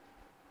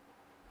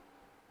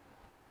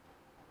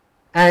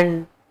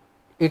 and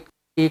it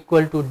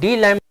equal to d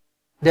lambda.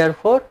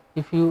 Therefore,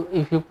 if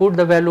you put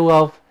the value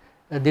of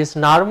this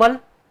normal,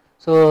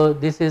 so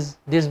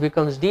this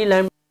becomes d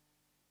lambda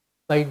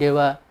by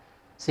deva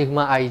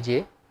sigma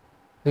ij,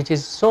 which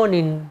is shown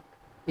in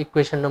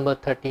equation number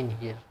 13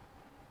 here.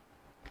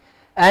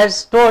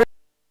 As told,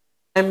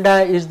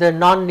 lambda is the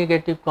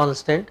non-negative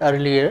constant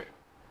earlier,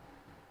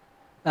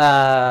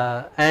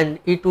 and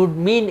it would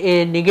mean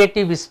a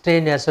negative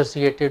strain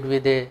associated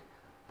with a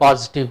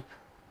positive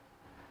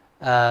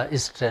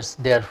stress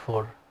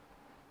therefore.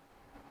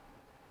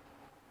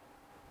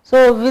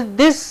 So, with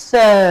this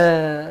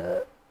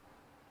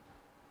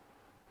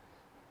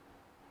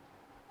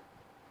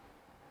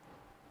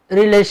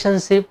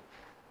relationship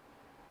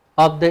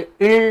of the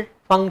yield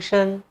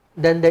function,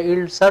 then the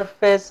yield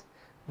surface,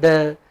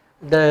 the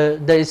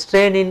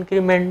strain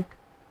increment,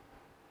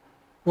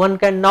 one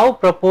can now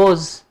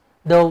propose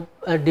the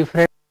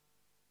different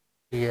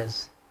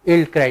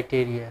yield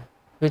criteria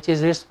which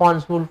is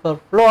responsible for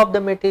flow of the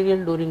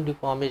material during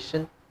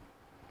deformation.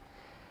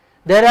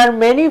 There are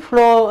many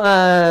flow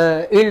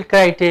yield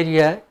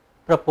criteria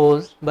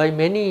proposed by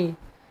many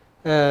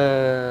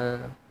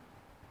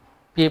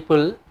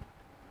people.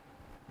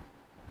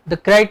 The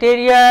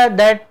criteria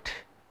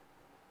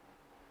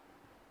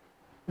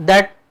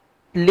that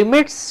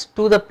limits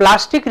to the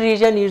plastic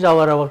region is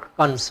our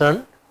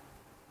concern.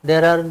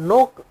 There are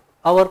no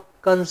our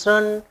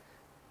concern,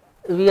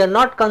 we are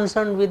not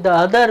concerned with the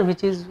other,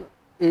 which is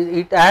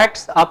it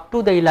acts up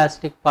to the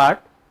elastic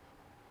part.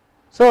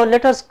 So,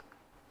 let us,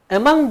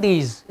 among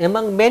these,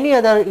 among many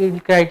other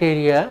yield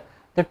criteria,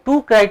 the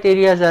two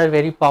criteria are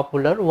very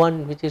popular,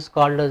 one which is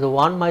called as the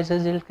von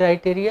Mises yield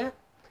criteria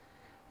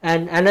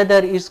and another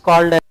is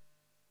called as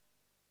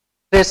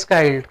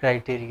Tresca yield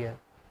criteria.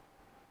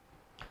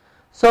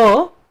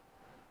 So,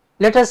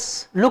 let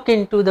us look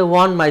into the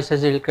von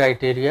Mises yield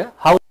criteria,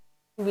 how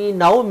we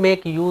now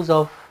make use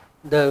of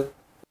the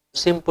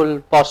simple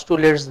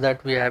postulates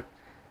that we have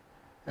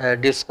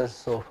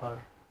discussed so far.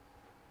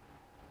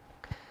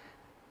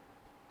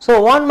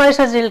 So, von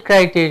Mises yield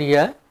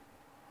criteria,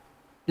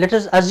 let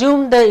us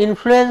assume the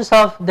influence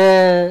of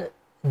the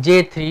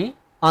J3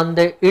 on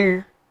the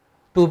yield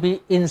to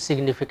be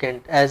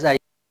insignificant, as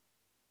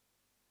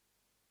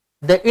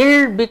the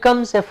yield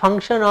becomes a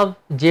function of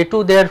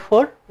J2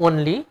 therefore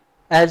only,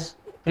 as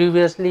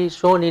previously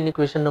shown in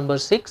equation number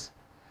 6.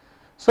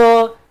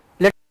 So,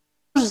 let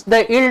us use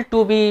the yield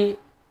to be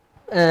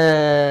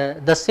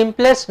the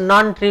simplest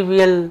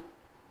non-trivial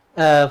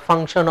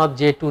function of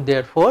J2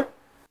 therefore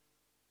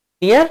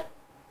here,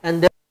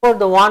 and therefore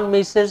the von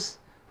Mises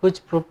who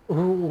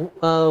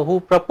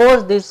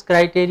proposed this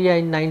criteria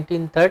in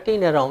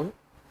 1913 around,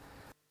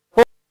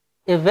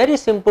 a very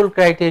simple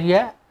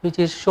criteria which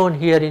is shown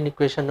here in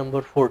equation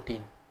number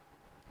 14.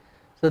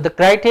 So, the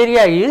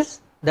criteria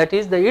is, that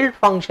is the yield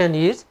function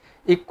is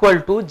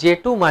equal to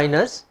J2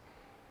 minus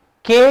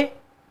K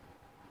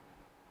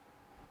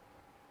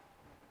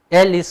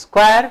L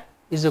square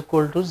is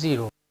equal to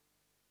 0,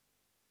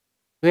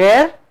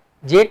 where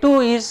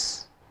J2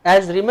 is,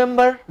 as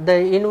remember, the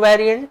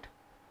invariant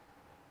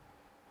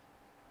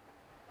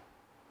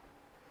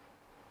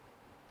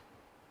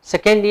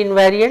second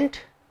invariant,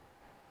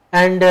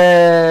 and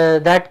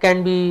that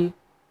can be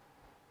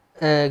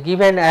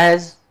given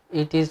as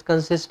it is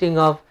consisting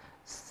of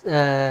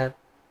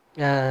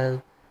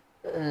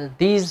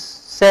these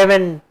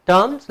 7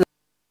 terms,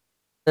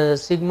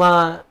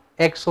 sigma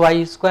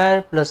xy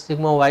square plus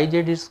sigma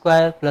yz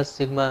square plus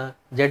sigma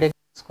zx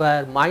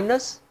square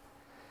minus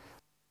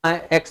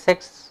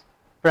xx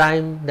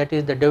prime, that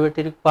is the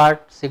derivative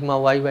part, sigma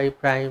yy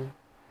prime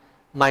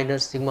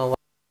minus sigma y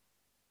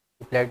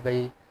multiplied by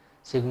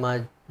sigma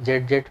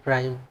zz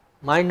prime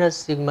minus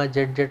sigma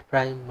zz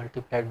prime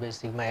multiplied by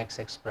sigma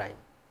xx prime.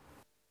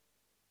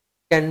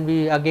 Can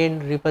be again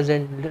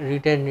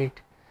written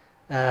it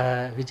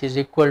which is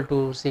equal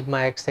to sigma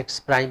xx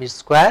prime is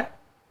square,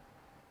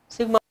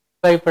 sigma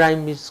y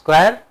prime is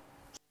square,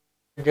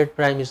 z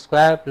prime is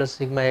square plus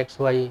sigma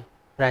xy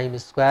prime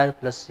is square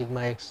plus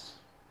sigma x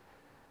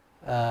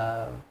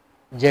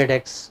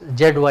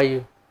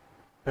zy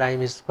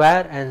prime is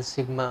square and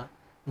sigma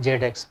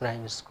zx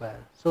prime is square.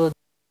 So,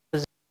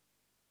 this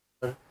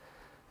is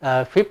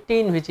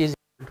 15 which is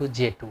equal to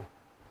J2.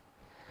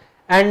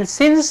 And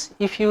since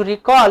if you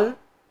recall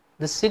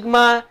the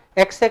sigma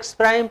xx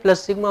prime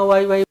plus sigma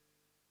yy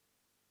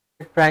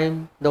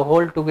prime, the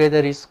whole together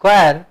is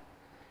square,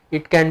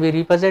 it can be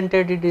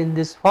represented in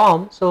this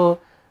form. So,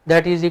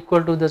 that is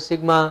equal to the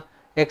sigma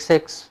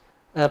xx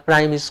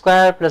prime is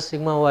square plus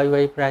sigma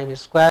yy prime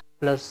is square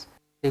plus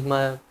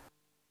sigma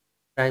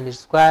prime is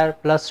square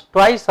plus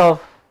twice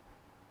of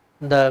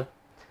the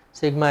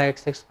sigma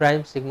xx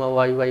prime sigma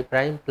yy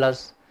prime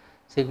plus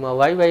sigma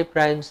yy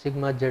prime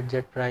sigma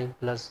zz prime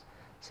plus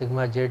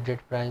sigma zz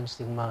prime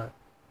sigma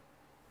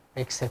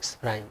xx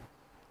prime,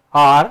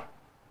 or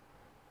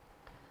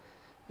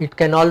it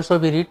can also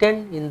be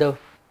written in the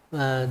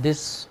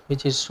this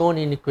which is shown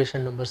in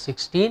equation number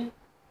 16.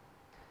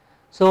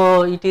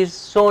 So, it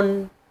is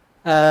shown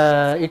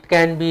it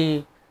can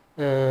be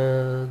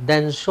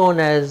then shown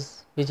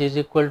as which is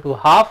equal to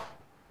half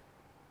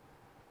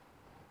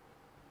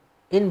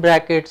in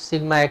bracket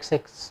sigma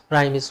xx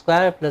prime is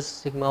square plus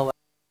sigma y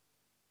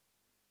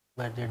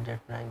zz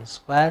prime is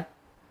square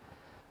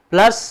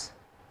plus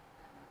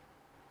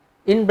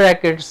in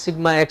bracket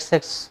sigma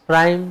xx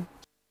prime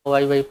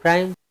yy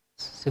prime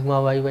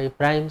sigma yy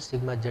prime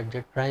sigma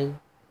zz prime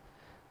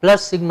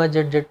plus sigma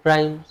zz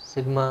prime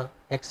sigma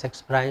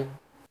xx prime,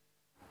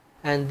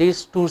 and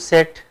these two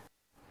set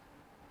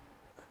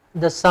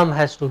the sum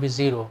has to be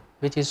 0,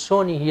 which is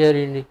shown here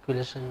in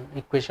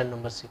equation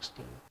number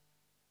 16.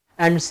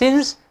 And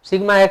since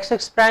sigma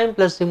xx prime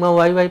plus sigma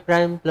yy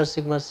prime plus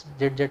sigma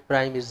zz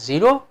prime is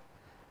 0,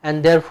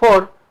 and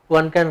therefore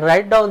one can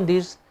write down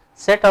this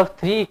set of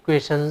 3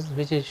 equations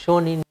which is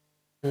shown in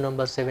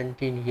number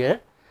 17 here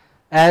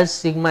as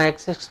sigma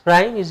xx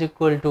prime is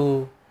equal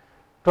to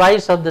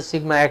twice of the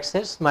sigma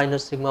xx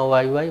minus sigma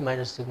yy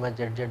minus sigma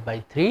zz by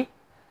 3,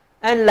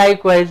 and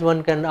likewise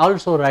one can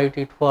also write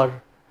it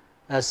for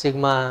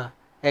sigma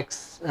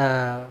x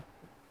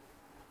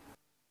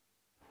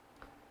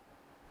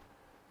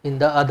in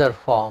the other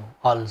form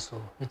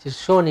also, which is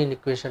shown in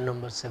equation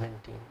number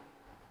 17,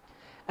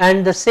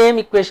 and the same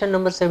equation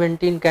number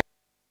 17 can be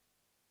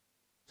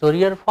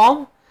Fourier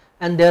form,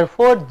 and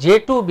therefore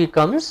J2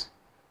 becomes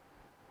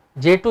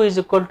J2 is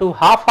equal to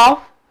half of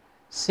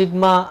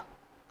sigma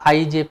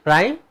ij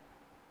prime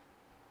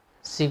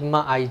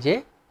sigma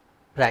ij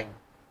prime.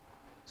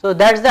 So,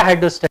 that is the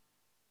hydrostatic.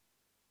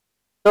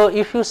 So,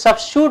 if you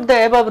substitute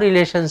the above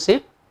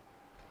relationship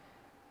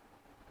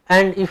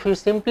and if you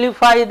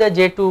simplify the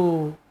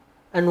J2,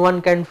 and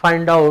one can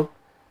find out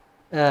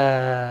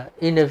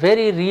in a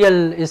very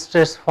real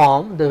stress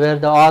form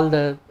where all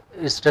the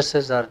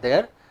stresses are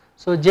there.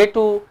 So,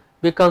 J2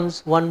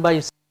 becomes 1 by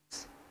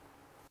 6,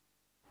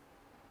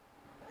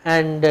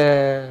 and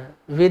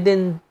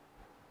within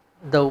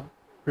the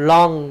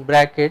long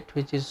bracket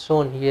which is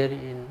shown here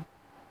in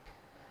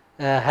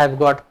have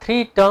got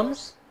 3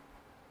 terms,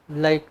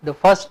 like the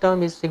first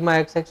term is sigma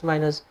xx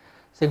minus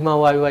sigma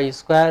yy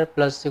square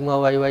plus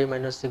sigma yy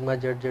minus sigma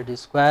zz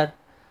square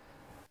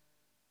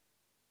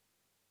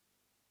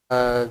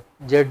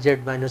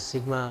zz minus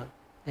sigma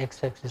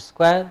xx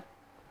square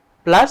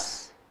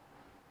plus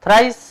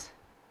thrice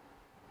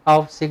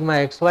of sigma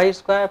xy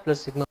square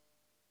plus sigma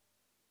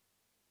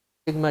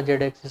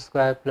zx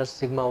square plus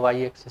sigma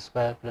yx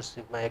square plus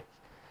sigma x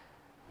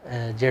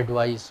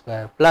zy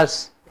square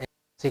plus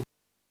sigma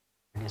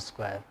z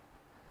square.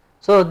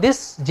 So,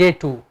 this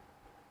J2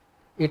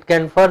 it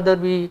can further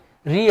be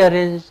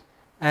rearranged,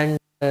 and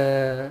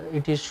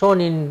it is shown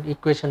in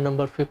equation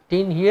number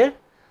 15 here.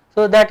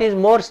 So, that is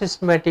more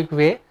systematic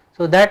way.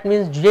 So, that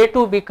means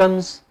J2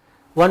 becomes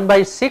 1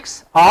 by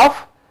 6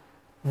 of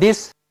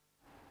these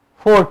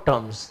 4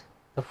 terms.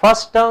 The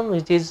first term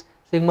which is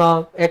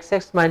sigma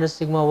xx minus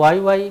sigma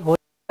yy whole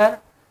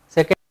square,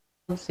 second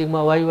term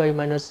sigma yy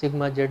minus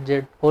sigma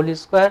zz whole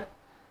square,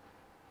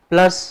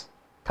 plus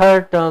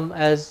third term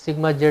as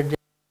sigma zz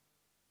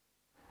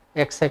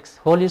xx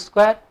whole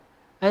square,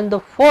 and the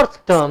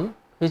fourth term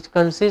which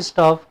consists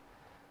of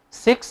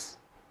 6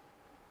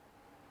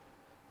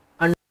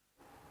 under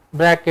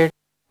bracket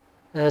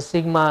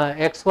sigma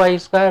xy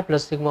square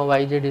plus sigma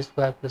yz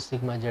square plus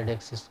sigma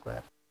zx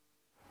square.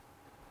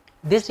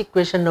 This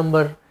equation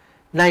number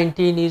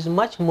 19 is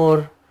much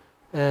more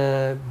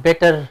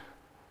better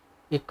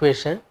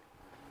equation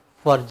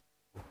for J2.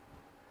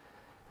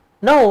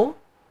 Now,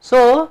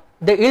 so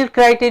the yield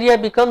criteria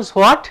becomes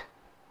what?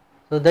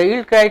 So, the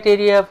yield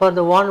criteria for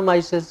the von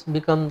Mises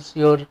becomes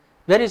your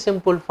very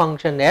simple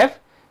function f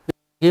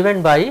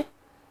given by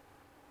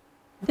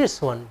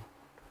this one,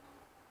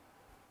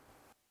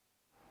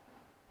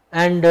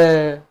 and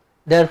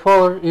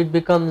therefore, it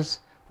becomes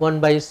 1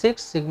 by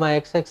 6 sigma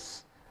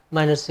xx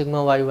minus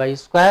sigma yy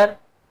square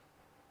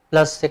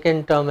plus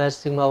second term as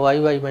sigma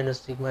yy minus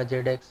sigma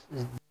zx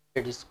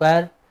z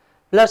square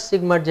plus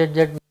sigma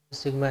zz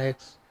minus sigma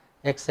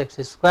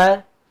xx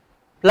square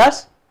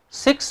plus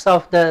 6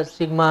 of the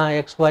sigma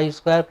xy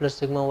square plus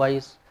sigma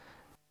y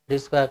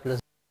square plus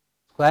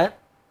square,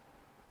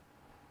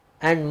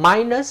 and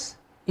minus,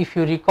 if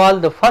you recall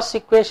the first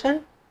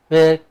equation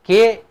where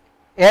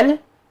KL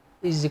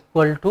is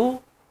equal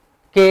to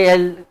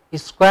KL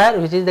square,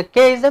 which is the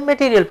K is the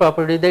material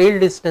property, the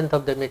yield strength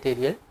of the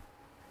material,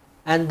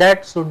 and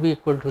that should be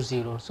equal to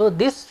 0. So,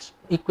 this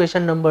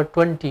equation number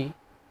 20,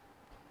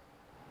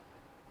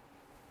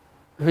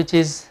 which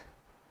is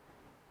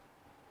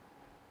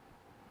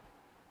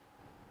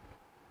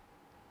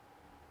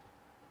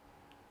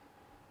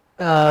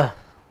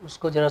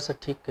उसको जरा सा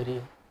ठीक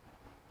करिए.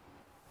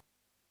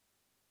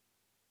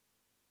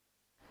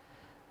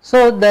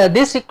 So,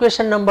 this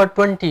equation number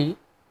 20,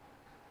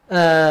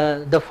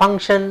 the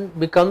function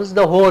becomes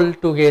the whole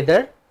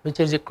together, which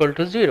is equal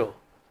to 0.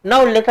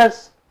 Now, let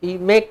us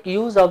make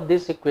use of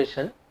this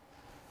equation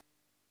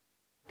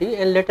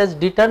and let us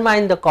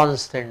determine the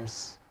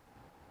constants.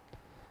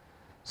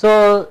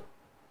 So,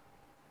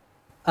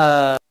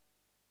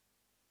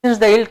 since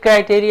the yield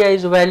criteria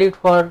is valid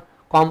for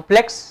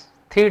complex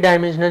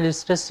 3-dimensional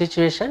stress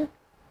situation,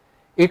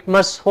 it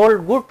must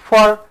hold good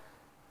for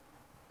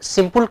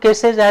simple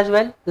cases as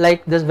well,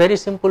 like this very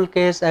simple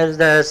case as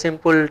the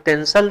simple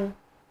tensile,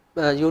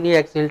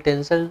 uniaxial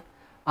tensile,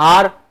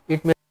 or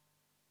it may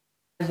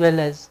as well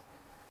as,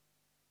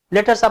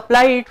 let us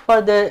apply it for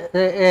the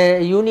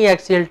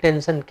uniaxial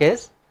tension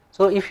case.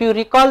 So, if you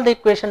recall the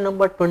equation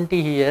number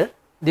 20 here,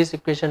 this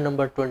equation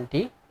number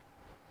 20.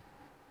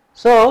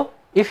 So,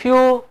 if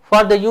you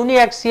for the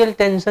uniaxial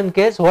tension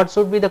case, what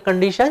should be the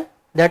condition?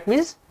 That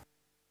means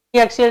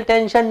uniaxial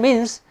tension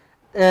means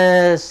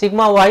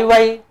sigma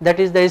yy, that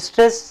is the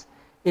stress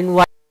in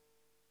y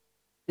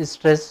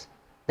stress,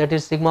 that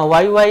is sigma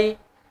yy,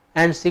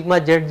 and sigma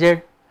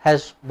zz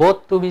has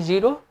both to be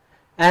 0,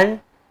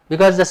 and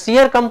because the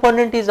shear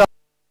component is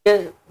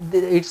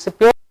it's a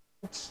pure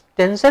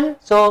tension.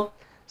 So,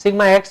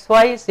 sigma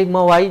xy, sigma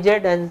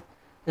yz, and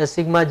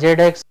sigma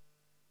zx,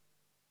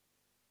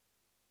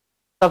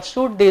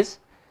 substitute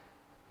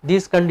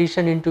this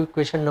condition into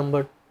equation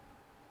number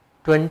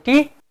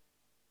 20,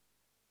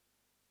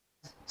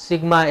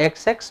 sigma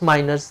xx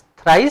minus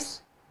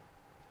thrice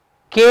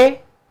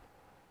k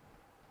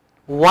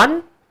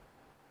 1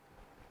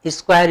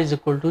 square is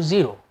equal to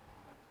 0,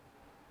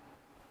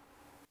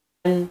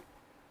 and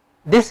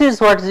this is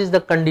what is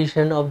the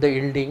condition of the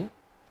yielding.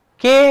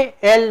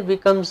 KL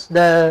becomes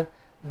the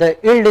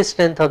yield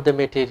strength of the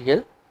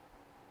material,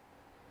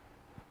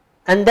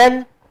 and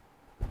then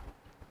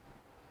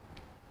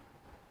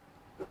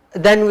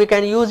we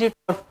can use it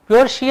for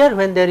pure shear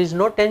when there is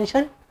no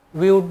tension.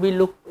 We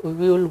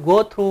will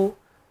go through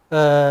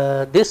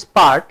this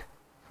part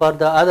for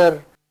the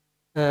other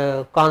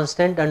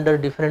constant under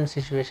different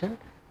situation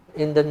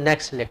in the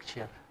next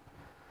lecture.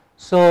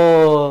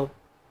 So,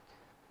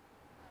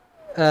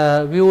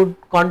 we would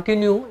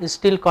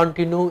still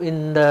continue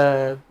in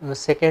the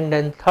second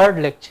and third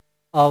lecture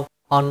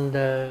on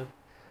the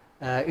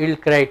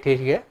yield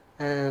criteria,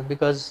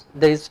 because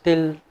there is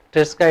still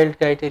Tresca yield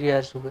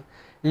criteria.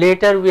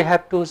 Later we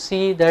have to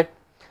see that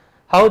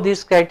how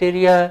these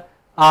criteria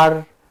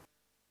are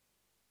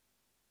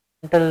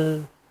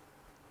mental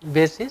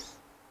basis,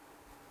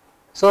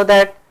 so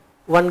that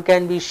one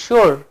can be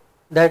sure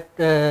that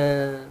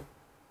a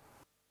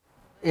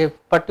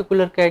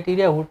particular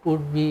criteria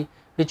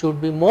which would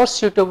be most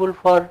suitable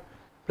for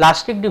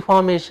plastic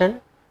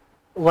deformation,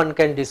 one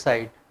can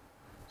decide.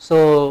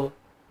 So,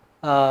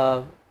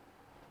 I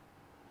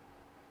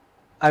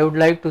would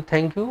like to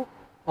thank you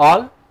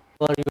all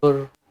for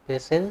your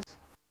patience.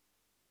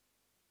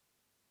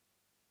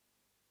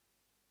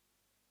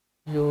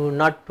 You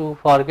not to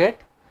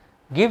forget,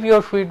 give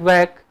your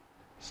feedback,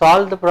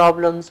 solve the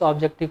problems,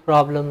 objective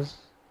problems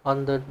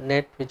on the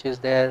net which is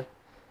there,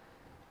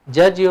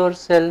 judge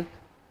yourself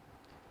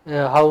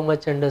how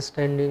much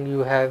understanding you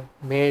have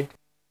made,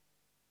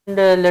 and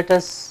let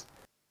us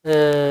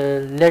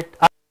so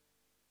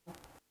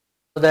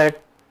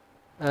that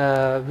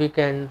we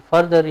can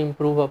further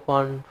improve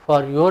upon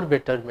for your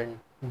betterment,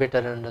 better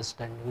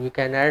understanding. We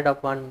can add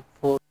upon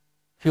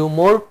few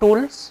more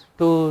tools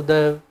to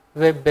the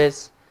web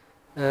based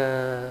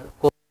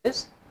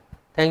courses.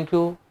 Thank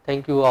you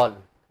all.